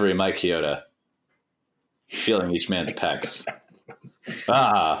referee Mike Chioda feeling each man's pecs.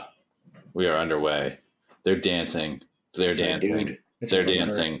 We are underway. They're dancing. They're dancing. Dude. They're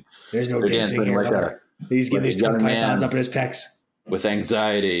dancing. There's no They're dancing here, brother. He's getting these twin pythons up in his pecs. With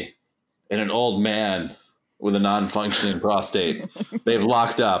anxiety and an old man with a non-functioning prostate. They've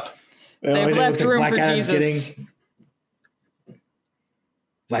locked up. They've left room for Jesus.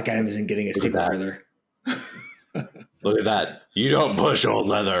 Black Adam isn't getting a single brother. Look at that. You don't push old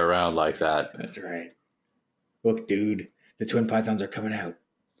leather around like that. That's right. Look, dude, the twin pythons are coming out.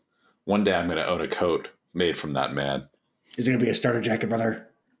 One day I'm going to own a coat made from that man. Is it going to be a starter jacket, brother?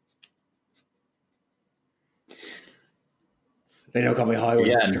 They don't call me Hollywood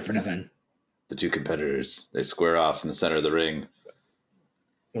Hulkster for nothing. The two competitors, they square off in the center of the ring.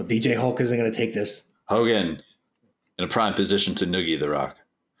 Well, DJ Hulk isn't going to take this. Hogan in a prime position to noogie The Rock.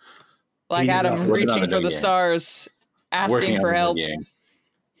 Black Adam reaching for the stars, asking for help.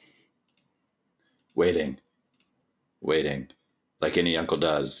 Waiting, like any uncle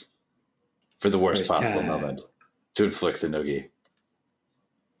does, for the worst possible moment to inflict the noogie.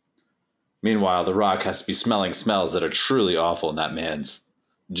 Meanwhile, The Rock has to be smelling smells that are truly awful in that man's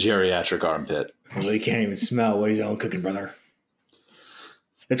geriatric armpit. Well, he can't even smell what he's own cooking, brother.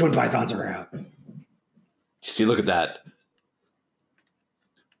 The twin pythons are out. You see, look at that.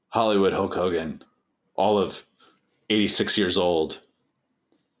 Hollywood Hulk Hogan, all of 86 years old,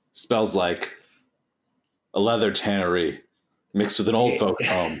 smells like a leather tannery mixed with an old folk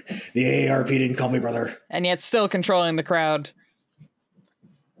home. The AARP didn't call me brother. And yet still controlling the crowd.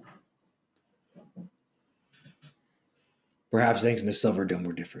 Perhaps things in the Silver Dome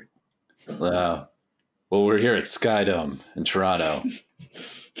were different. Well, we're here at Sky Dome in Toronto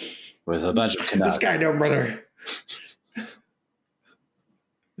with a bunch of Canucks. The Sky Dome, brother.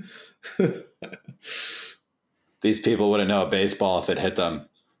 These people wouldn't know a baseball if it hit them.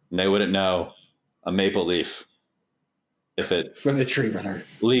 And they wouldn't know a maple leaf if it from the tree, brother,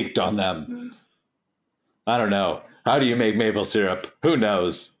 leaked on them. I don't know. How do you make maple syrup? Who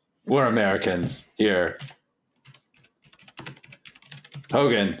knows? We're Americans here.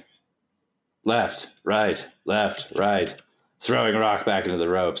 Hogan, left, right, throwing Rock back into the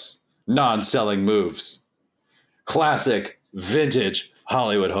ropes. Non-selling moves. Classic, vintage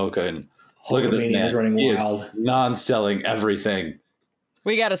Hollywood Hogan. Look at this man. Is running he wild. Is non-selling everything.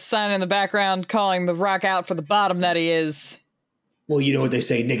 We got a sign in the background calling The Rock out for the bottom that he is. Well, you know what they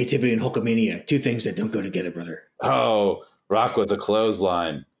say, negativity and Hulkamania. Two things that don't go together, brother. Oh, Rock with a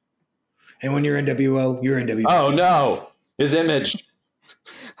clothesline. And when you're NWO, you're NWO. Oh, no. His image.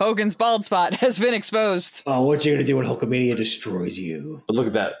 Hogan's bald spot has been exposed. Oh, what you going to do when Hulkamania destroys you? But look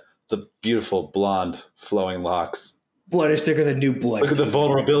at that. The beautiful blonde flowing locks. Blood is thicker than new blood. Look at the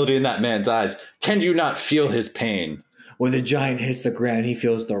vulnerability in that man's eyes. Can you not feel his pain? When the giant hits the ground, he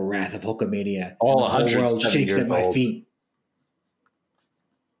feels the wrath of Hulkamania. All the whole world 107 shakes years at my old. feet.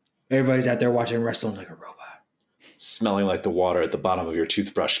 Everybody's out there watching wrestling like a robot. Smelling like the water at the bottom of your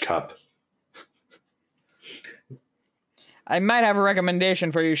toothbrush cup. I might have a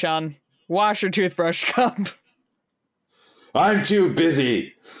recommendation for you, Sean. Wash your toothbrush cup. I'm too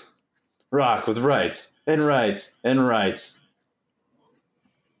busy. Rock with rights and rights and rights.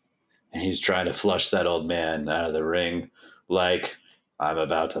 And he's trying to flush that old man out of the ring like I'm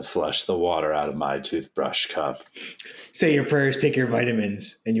about to flush the water out of my toothbrush cup. Say your prayers, take your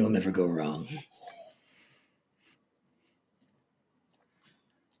vitamins, and you'll never go wrong.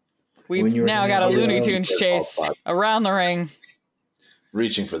 We've now got a Looney Tunes chase around the ring.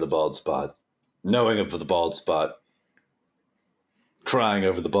 Reaching for the bald spot. Knowing of the bald spot. Crying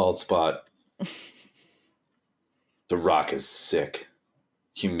over the bald spot. The Rock is sick.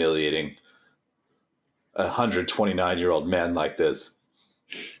 Humiliating. A 129-year-old man like this.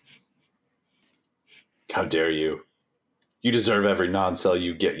 How dare you? You deserve every non-cell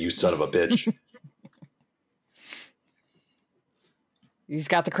you get, you son of a bitch. He's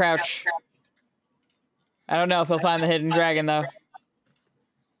got the crouch. I don't know if he'll find the hidden dragon, though.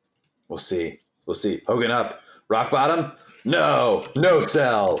 We'll see. We'll see. Hogan up. Rock bottom? No. No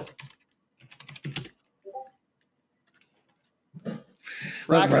cell.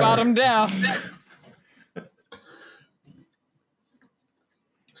 Rock's bottom down.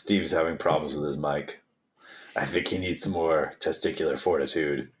 Steve's having problems with his mic. I think he needs some more testicular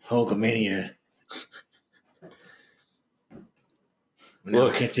fortitude. Hulkamania.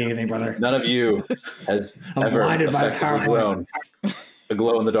 Look, I can't see anything, brother. None of you has I'm ever blinded by effectively PowerPoint. grown a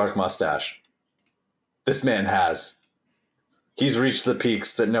glow-in-the-dark mustache. This man has. He's reached the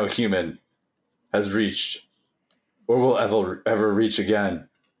peaks that no human has reached or will ever reach again.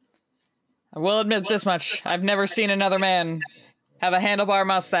 I will admit this much. I've never seen another man have a handlebar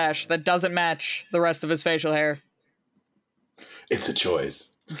mustache that doesn't match the rest of his facial hair. It's a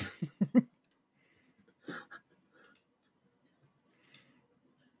choice.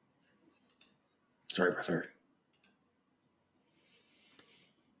 Sorry, brother.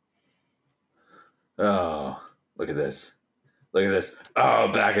 Oh, look at this. Look at this. Oh,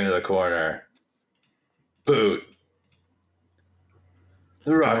 back into the corner. Boot.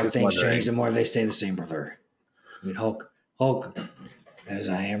 The The Rock more is things wondering. change, the more they stay the same, brother. I mean, Hulk, as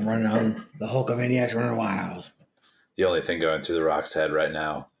I am running on the Hulkamaniac's running wild. The only thing going through the Rock's head right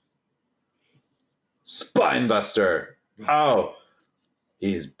now. Spinebuster. Oh,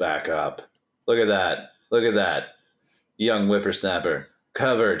 he's back up. Look at that. Look at that. Young whippersnapper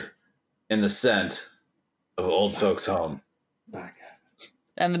covered in the scent of old folks' home. Back.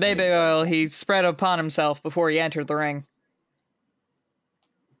 And the baby oil he spread upon himself before he entered the ring.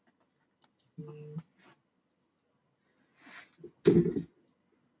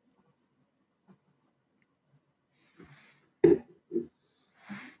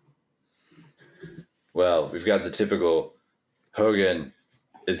 Well, we've got the typical Hogan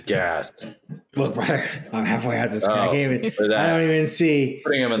is gassed. Look, brother, I'm halfway out this. Oh, I can't even. look at that. I don't even see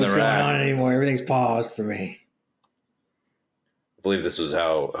Putting him in what's the going rack. on anymore. Everything's paused for me. I believe this was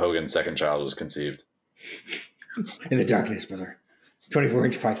how Hogan's second child was conceived. In the darkness, brother.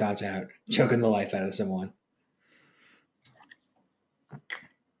 24-inch pythons out, choking the life out of someone.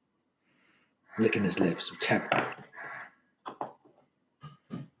 Licking his lips.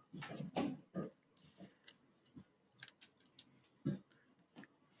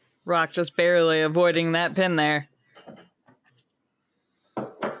 Rock just barely avoiding that pin there.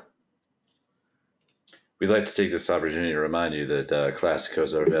 We'd like to take this opportunity to remind you that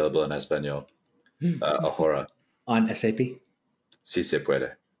clásicos are available in Espanol. Ahora. On SAP. Si se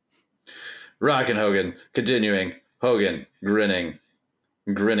puede. Rock and Hogan continuing. Hogan grinning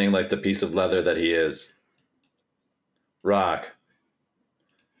like the piece of leather that he is. Rock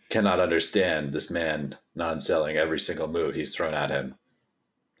cannot understand this man non-selling every single move he's thrown at him.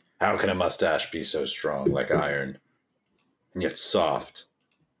 How can a mustache be so strong like iron, and yet soft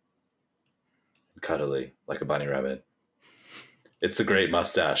and cuddly like a bunny rabbit? It's the great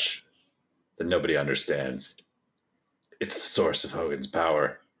mustache that nobody understands. It's the source of Hogan's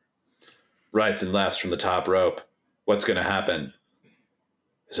power. rights and lefts from the top rope. What's going to happen?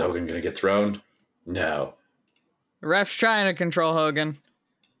 Is Hogan going to get thrown? No. The ref's trying to control Hogan.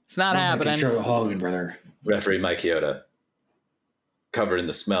 It's not happening. Control Hogan, brother. Referee Mike Chioda, covered in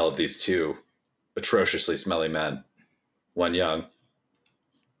the smell of these two atrociously smelly men. One young,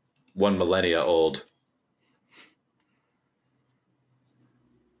 one millennia old.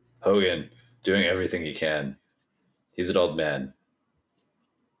 Hogan doing everything he can. He's an old man.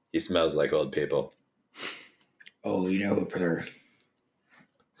 He smells like old people. Oh, you know, brother.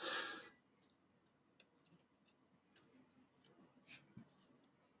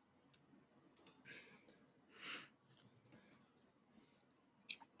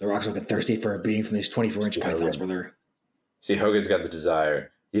 The Rock's looking thirsty for a beating from these 24-inch pythons, brother. See, Hogan's got the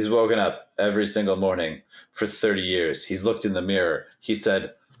desire. He's woken up every single morning for 30 years. He's looked in the mirror. He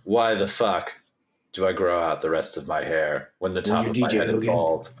said, why the fuck do I grow out the rest of my hair when the top of my head is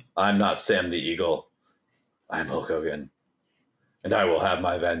bald? I'm not Sam the Eagle. I'm Hulk Hogan. And I will have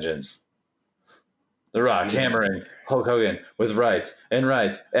my vengeance. The Rock hammering Hulk Hogan with right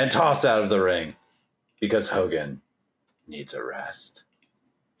and tossed out of the ring. Because Hogan needs a rest.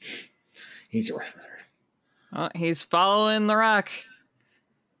 He's a rest, brother. Oh, he's following The Rock.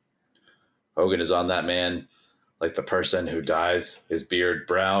 Hogan is on that man like the person who dyes his beard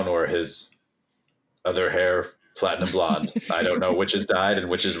brown or his other hair platinum blonde. I don't know which is dyed and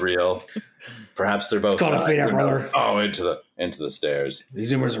which is real. Perhaps they're both. It's called a fade out, brother. Oh, into the stairs. The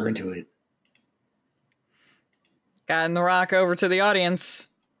Zoomers are into it. Gotten The Rock over to the audience.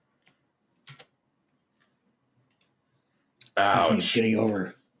 Ouch. Getting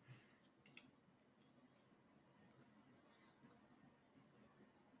over.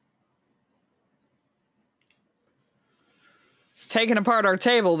 It's taking apart our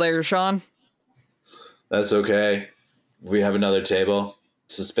table there, Sean. That's okay. We have another table.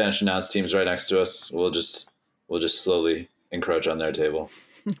 It's the Spanish announce team's right next to us. We'll just slowly encroach on their table.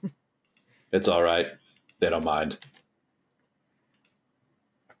 It's all right. They don't mind.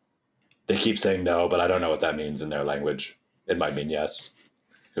 They keep saying no, but I don't know what that means in their language. It might mean yes.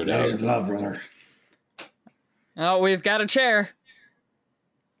 Who knows? Love, brother. Oh, we've got a chair.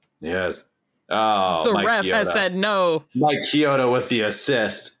 Yes. Oh, the Mike ref Chioda. has said no. Mike Chioda with the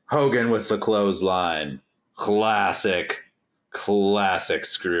assist. Hogan with the clothesline. Classic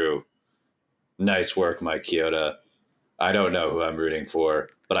screw. Nice work, Mike Chioda. I don't know who I'm rooting for,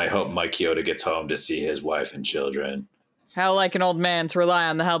 but I hope Mike Chioda gets home to see his wife and children. How like an old man to rely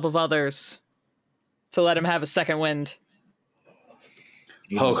on the help of others to let him have a second wind.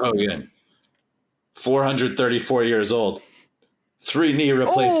 Hulk Hogan, 434 years old, 3 knee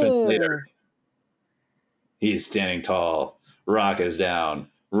replacements later. He's standing tall. Rock is down.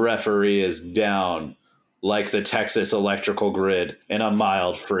 Referee is down like the Texas electrical grid in a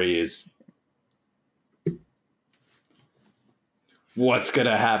mild freeze. What's going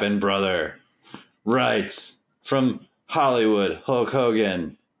to happen, brother? Writes from Hollywood, Hulk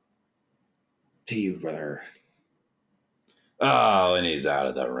Hogan. To you, brother. Oh, and he's out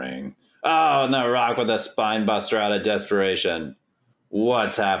of the ring. Oh, and the Rock with a spine buster out of desperation.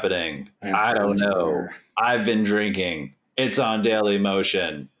 What's happening? I don't know. Brother. I've been drinking. It's on Daily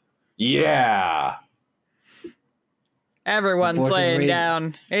Motion. Yeah. Everyone's laying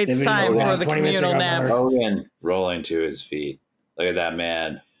down. It's time for the communal nap. Hogan rolling to his feet. Look at that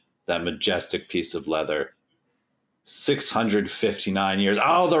man. That majestic piece of leather. 659 years.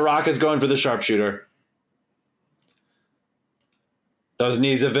 Oh, The Rock is going for the sharpshooter. Those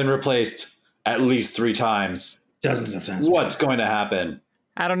knees have been replaced at least 3 times. Dozens of times. What's going to happen?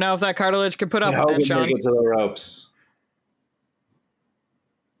 I don't know if that cartilage can put up with that, Sean. Make it to the ropes.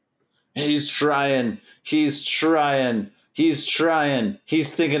 He's trying. He's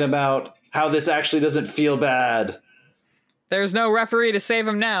thinking about how this actually doesn't feel bad. There's no referee to save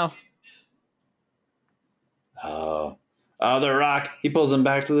him now. Oh, The Rock. He pulls him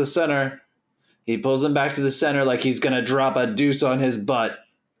back to the center. Like he's going to drop a deuce on his butt.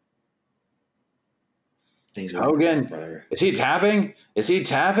 Hogan, is he tapping?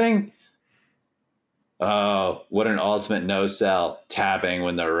 Oh, what an ultimate no-sell. Tapping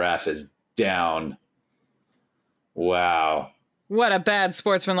when the ref is down. Wow. What a bad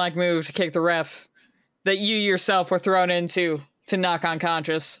sportsmanlike move to kick the ref that you yourself were thrown into to knock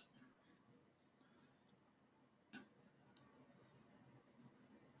unconscious.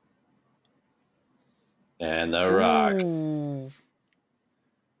 And The Rock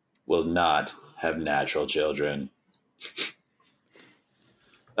will not have natural children.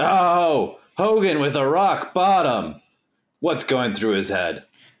 Oh, Hogan with a rock bottom. What's going through his head?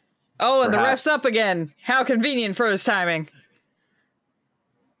 Oh, and the ref's up again. How convenient for his timing.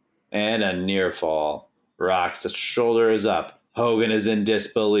 And a near fall. Rock's shoulder is up. Hogan is in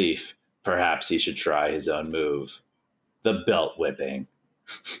disbelief. Perhaps he should try his own move. The belt whipping.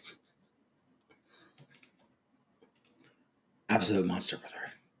 Absolute monster, brother.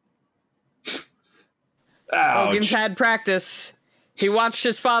 Ouch. Hogan's had practice. He watched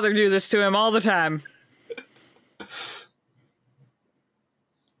his father do this to him all the time.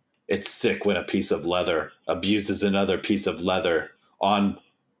 It's sick when a piece of leather abuses another piece of leather on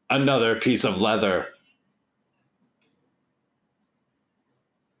another piece of leather.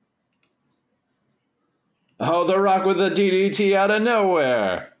 Oh, The Rock with a DDT out of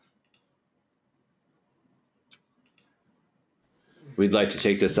nowhere. We'd like to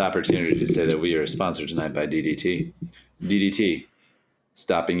take this opportunity to say that we are sponsored tonight by DDT. DDT,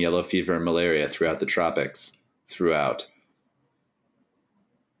 stopping yellow fever and malaria throughout the tropics, throughout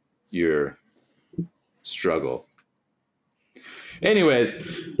your struggle. Anyways,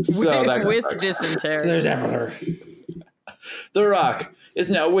 so with dysentery. There's that, brother. The Rock is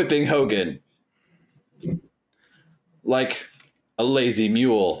now whipping Hogan like a lazy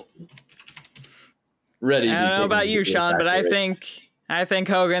mule. Ready to I don't know about you, Sean, but I think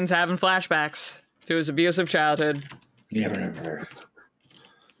Hogan's having flashbacks to his abusive childhood. You never know, brother.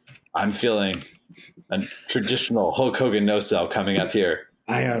 I'm feeling a traditional Hulk Hogan no-sell coming up here.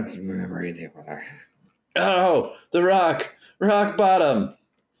 I don't remember anything, brother. Oh, The Rock. Rock bottom.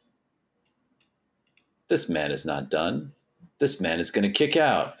 This man is not done. This man is going to kick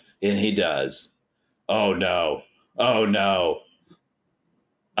out. And he does. Oh, no. Oh, no.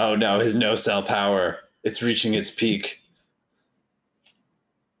 Oh, no. His no-sell power. It's reaching its peak.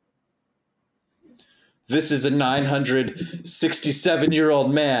 This is a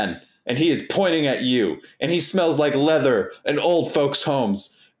 967-year-old man, and he is pointing at you, and he smells like leather and old folks'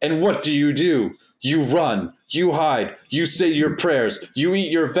 homes. And what do? You run, you hide, you say your prayers, you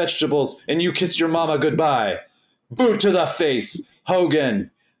eat your vegetables, and you kiss your mama goodbye. Boot to the face. Hogan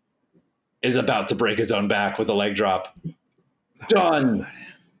is about to break his own back with a leg drop. Done.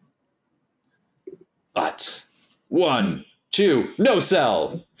 But 1, 2, no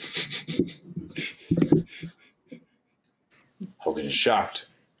sell. Hogan is shocked.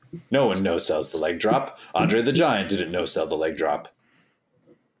 No one no-sells the leg drop. Andre the Giant didn't no-sell the leg drop.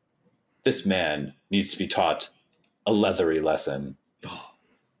 This man needs to be taught a leathery lesson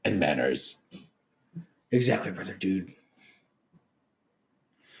and manners. Exactly, brother, dude.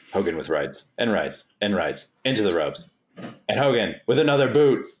 Hogan with rights and rights and rights into the ropes. And Hogan with another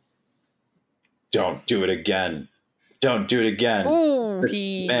boot. Don't do it again. Don't do it again. Ooh,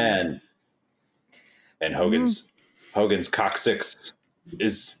 Man. And Hogan's coccyx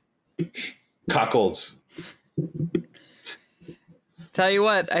is cockled. Tell you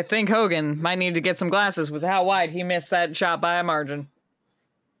what, I think Hogan might need to get some glasses with how wide he missed that shot by a margin.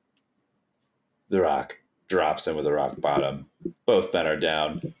 The Rock drops in with a rock bottom. Both men are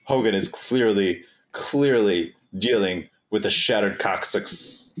down. Hogan is clearly dealing with a shattered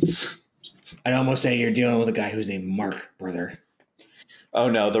coccyx. I'd almost say you're dealing with a guy who's named Mark, brother. Oh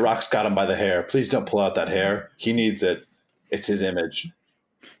no, The Rock's got him by the hair. Please don't pull out that hair. He needs it. It's his image.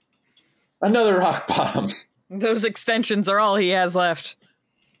 Another rock bottom. Those extensions are all he has left.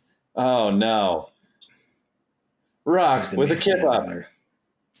 Oh no. Rock with a kip up.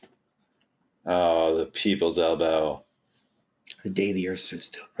 Oh, the people's elbow. The day the earth stood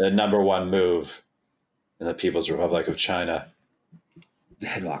still. The number one move in the People's Republic of China. The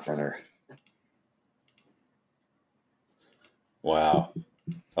headlock, brother. Wow.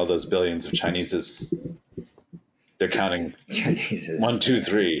 All those billions of Chineses. They're counting. Chineses. 1, 2,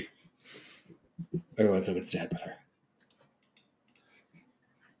 3. Everyone's looking sad, brother.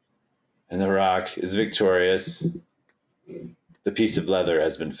 And The Rock is victorious. The piece of leather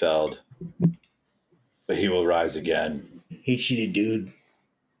has been felled. But he will rise again. He cheated, dude.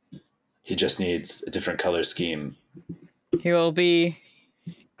 He just needs a different color scheme. He will be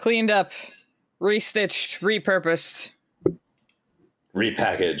cleaned up, restitched, repurposed,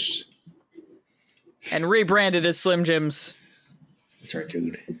 Repackaged. and rebranded as Slim Jims. That's right,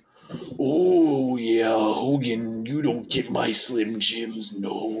 dude. Oh, yeah, Hogan, you don't get my Slim Jims,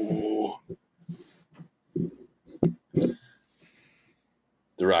 no.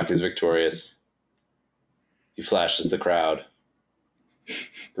 The Rock is victorious. He flashes the crowd.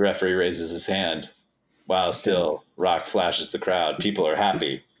 The referee raises his hand. While still, Rock flashes the crowd. People are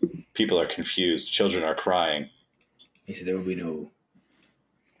happy. People are confused. Children are crying. He said there will be no...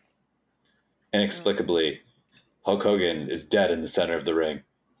 Inexplicably, Hulk Hogan is dead in the center of the ring.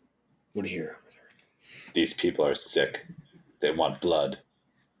 What do you hear? These people are sick. They want blood.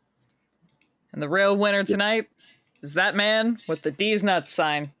 And the real winner tonight is that man with the D's nuts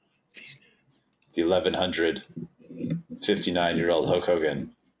sign. the 1159-year-old Hulk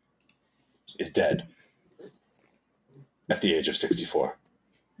Hogan is dead at the age of 64.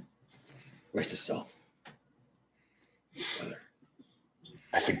 Rest his soul. Brother.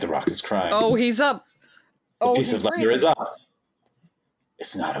 I think The Rock is crying. Oh, he's up. The piece of leather is up.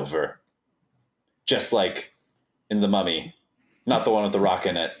 It's not over. Just like in The Mummy. Not the one with The Rock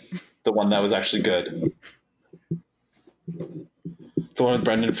in it. The one that was actually good. The one with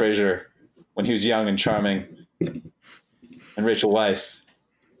Brendan Fraser when he was young and charming. And Rachel Weisz.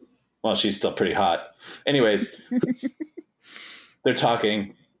 Well, she's still pretty hot. Anyways, they're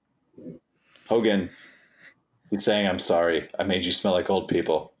talking. Hogan, he's saying, I'm sorry. I made you smell like old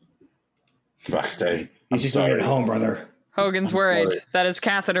people. The Rock saying, You just made it home, brother. Hogan's worried that his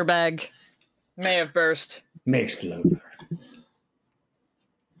catheter bag may have burst. May explode, brother.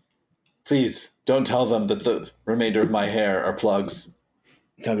 Please don't tell them that the remainder of my hair are plugs.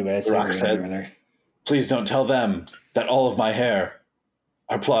 Talk about it. The Rock says, please don't tell them that all of my hair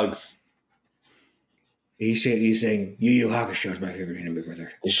are plugs. He's saying, Yu Yu Hakusho is my favorite anime,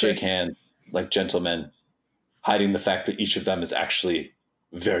 brother. They shake hands like gentlemen, hiding the fact that each of them is actually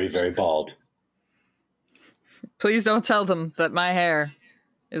very, very bald. Please don't tell them that my hair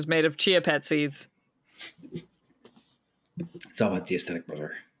is made of chia pet seeds. It's all about the aesthetic,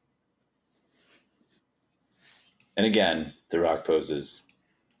 brother. And again, The Rock poses.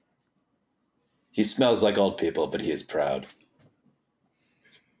 He smells like old people, but he is proud.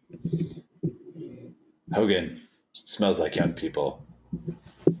 Hogan smells like young people.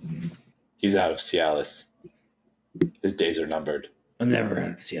 He's out of Cialis. His days are numbered. I'm never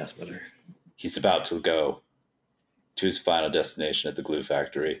out of Cialis, brother. He's about to go to his final destination at the glue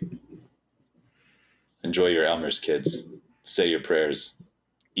factory. Enjoy your Elmer's, kids. Say your prayers.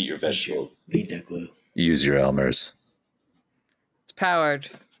 Eat your vegetables. Eat that glue. Use your Elmer's. It's powered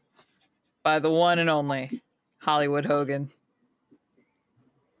by the one and only Hollywood Hogan.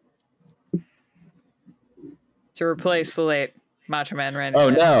 To replace the late Macho Man Randy. Oh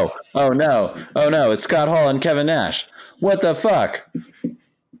no! Oh no! Oh no! It's Scott Hall and Kevin Nash. What the fuck?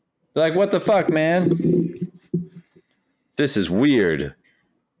 Like, what the fuck, man? This is weird.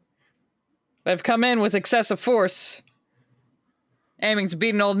 They've come in with excessive force, aiming to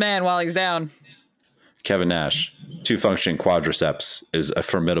beat an old man while he's down. Kevin Nash, 2-function quadriceps, is a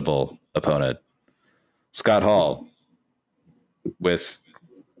formidable opponent. Scott Hall, with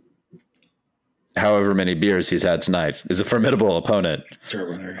however many beers he's had tonight, is a formidable opponent.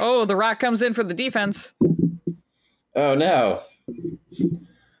 Sure, oh, The Rock comes in for the defense. Oh no.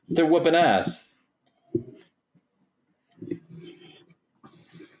 They're whooping ass.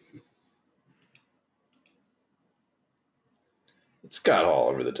 It's Scott Hall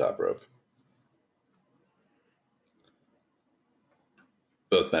over the top rope.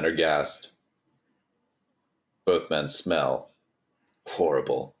 Both men are gassed. Both men smell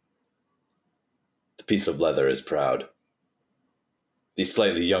horrible. The piece of leather is proud. These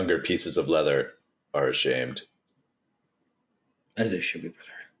slightly younger pieces of leather are ashamed. As they should be, brother.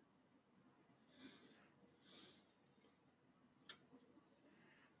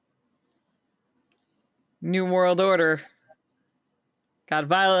 New World Order got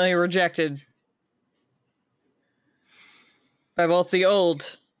violently rejected by both the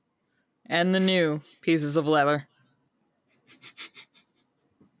old and the new pieces of leather.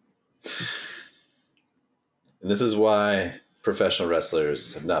 And this is why professional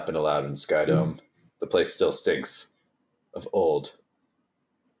wrestlers have not been allowed in Skydome. The place still stinks of old,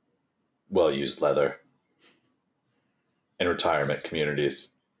 well-used leather in retirement communities.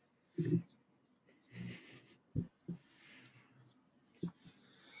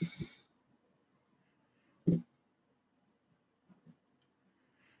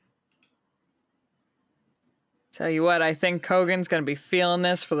 Tell you what, I think Hogan's going to be feeling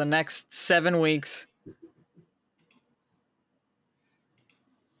this for the next 7 weeks.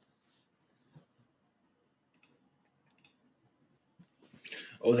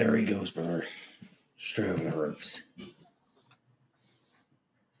 Oh, there he goes, brother. Straight over the ropes.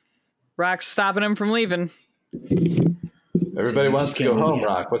 Rock's stopping him from leaving. Everybody wants to go home,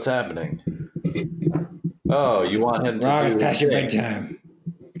 Rock. What's happening? Oh, you want him to Rock's past your bedtime.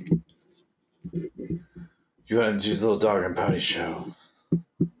 You want him to do his little dog and pony show.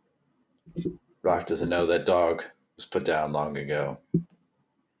 Rock doesn't know that dog was put down long ago.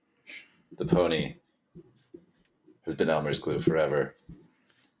 The pony has been Elmer's glue forever.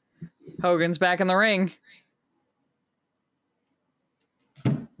 Hogan's back in the ring.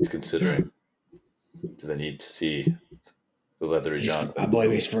 He's considering. Do they need to see the leathery Johnson? I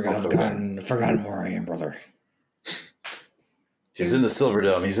believe he's forgotten where I am, brother. He's in the Silver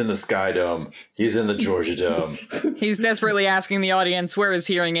Dome. He's in the Sky Dome. He's in the Georgia Dome. He's desperately asking the audience where his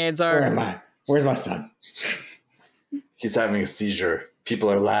hearing aids are. Where am I? Where's my son? He's having a seizure.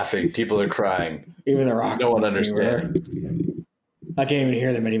 People are laughing. People are crying. Even the Rock. No one understands. I can't even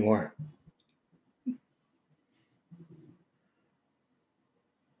hear them anymore.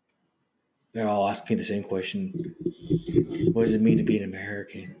 They're all asking me the same question. What does it mean to be an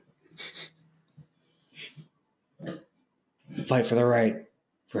American? Fight for the right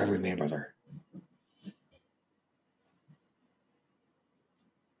for every man, brother.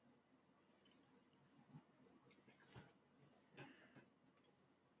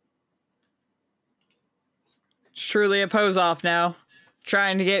 It's truly a pose-off now.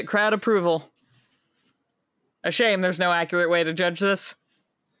 Trying to get crowd approval. A shame there's no accurate way to judge this.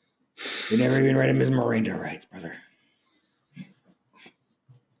 We never even read him his Miranda rights, brother.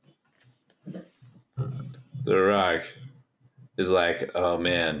 The Rock is like, oh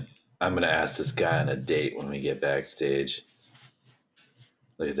man, I'm going to ask this guy on a date when we get backstage.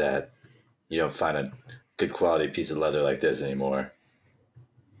 Look at that. You don't find a good quality piece of leather like this anymore.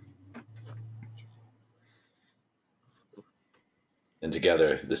 And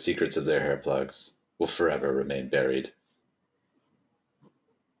together, the secrets of their hair plugs will forever remain buried.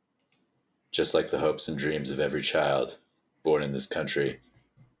 Just like the hopes and dreams of every child born in this country.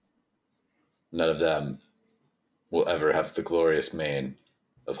 None of them will ever have the glorious mane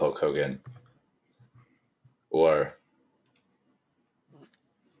of Hulk Hogan or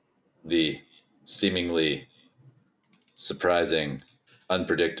the seemingly surprising,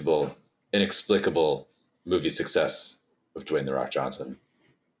 unpredictable, inexplicable movie success of Dwayne "The Rock" Johnson,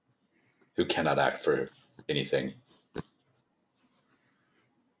 who cannot act for anything.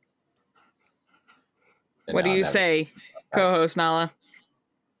 And what do you say, co-host Nala?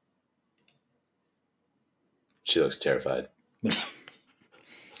 She looks terrified.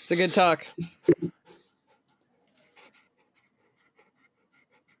 It's a good talk.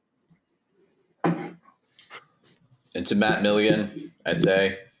 And to Matt Milligan, I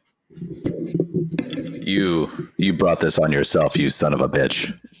say, you brought this on yourself, you son of a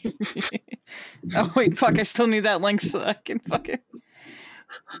bitch. Oh wait, fuck! I still need that link so that I can fucking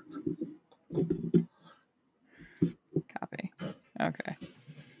copy. Okay,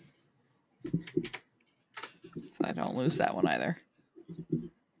 so I don't lose that one either.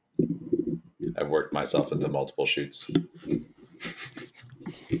 I've worked myself into multiple shoots.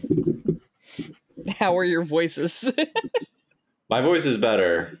 How are your voices? My voice is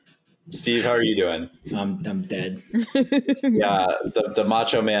better. Steve, how are you doing? I'm dead. Yeah, the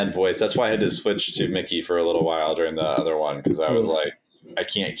Macho Man voice. That's why I had to switch to Mickey for a little while during the other one, because I was like, I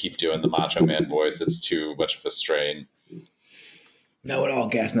can't keep doing the Macho Man voice. It's too much of a strain. No, at all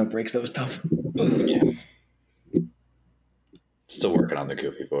gas, no brakes. That was tough. Yeah. Still working on the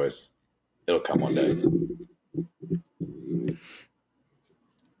goofy voice. It'll come one day.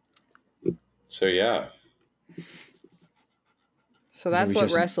 So yeah. So that's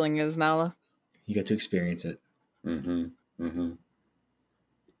what wrestling is, Nala. You get to experience it. Mm-hmm. Mm-hmm.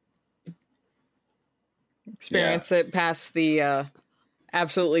 Experience it past the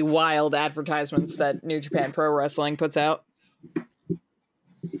absolutely wild advertisements that New Japan Pro Wrestling puts out.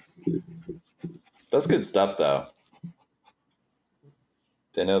 That's good stuff, though.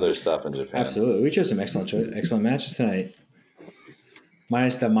 They know their stuff in Japan. Absolutely. We chose some excellent matches tonight.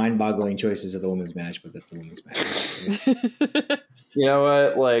 Minus the mind-boggling choices of the women's match, but that's the women's match. You know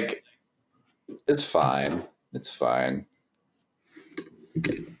what? Like, it's fine. It's fine.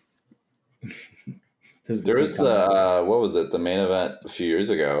 There was the, what was it? The main event a few years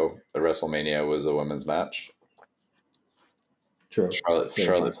ago at WrestleMania was a women's match. True.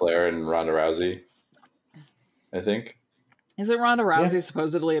 Charlotte Flair and Ronda Rousey, I think. Isn't Ronda Rousey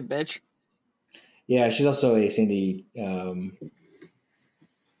supposedly a bitch? Yeah, she's also a Sandy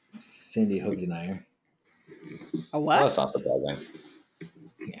Hook denier. A what? Oh, that's not surprising.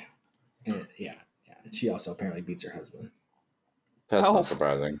 Yeah. She also apparently beats her husband. That's not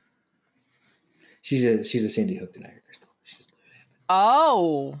surprising. She's a Sandy Hook denier, Crystal. She's just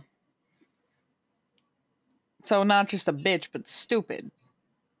oh. So not just a bitch, but stupid.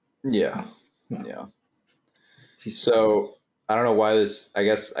 Yeah. Yeah. So I don't know why this. I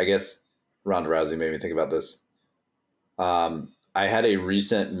guess Ronda Rousey made me think about this. I had a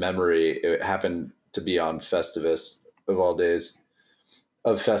recent memory. It happened to be on Festivus of all days,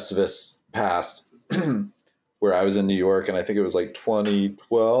 of Festivus past, where I was in New York, and I think it was like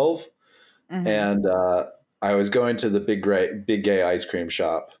 2012, and I was going to the big gay ice cream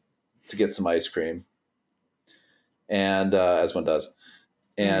shop to get some ice cream, and as one does,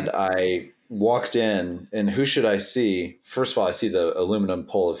 And I walked in, and who should I see? First of all, I see the aluminum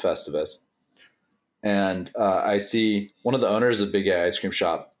pole of Festivus. And I see one of the owners of Big A Ice Cream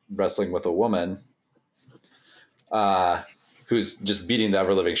Shop wrestling with a woman who's just beating the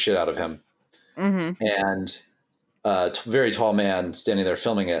ever-living shit out of him. Mm-hmm. And a very tall man standing there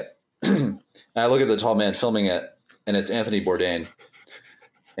filming it. And I look at the tall man filming it, and it's Anthony Bourdain.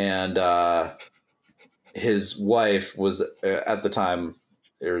 And his wife was, at the time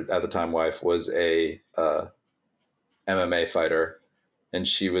wife, was a MMA fighter. And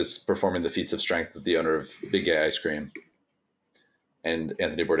she was performing the feats of strength with the owner of Big Gay Ice Cream. And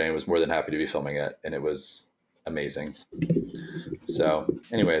Anthony Bourdain was more than happy to be filming it. And it was amazing. So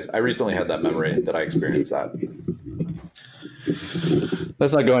anyways, I recently had that memory that I experienced that.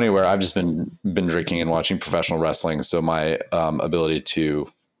 Let's not go anywhere. I've just been drinking and watching professional wrestling. So my ability to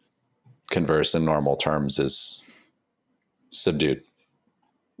converse in normal terms is subdued.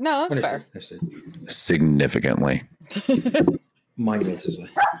 No, that's fair. Significantly. Monumentally.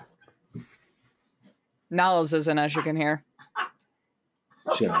 Niles isn't, as you can hear.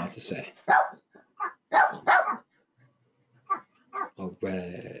 She don't have to say. All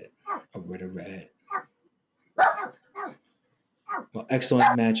right. Well,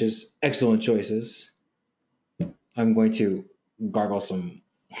 excellent matches, excellent choices. I'm going to gargle some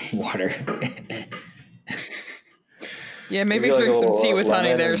water. Yeah, maybe drink some tea with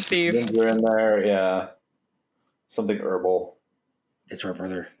honey there, Steve. Ginger in there, yeah. Something herbal. That's right,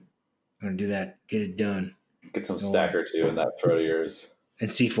 brother. I'm going to do that. Get it done. Get some stack or two in that throat of yours. And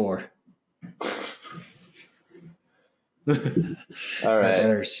C4. All right.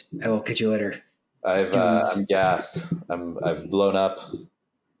 Brothers, I will catch you later. I'm gassed. I've blown up.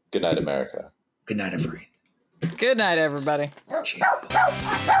 Good night, America. Good night, everybody. Good night, everybody. Cheers.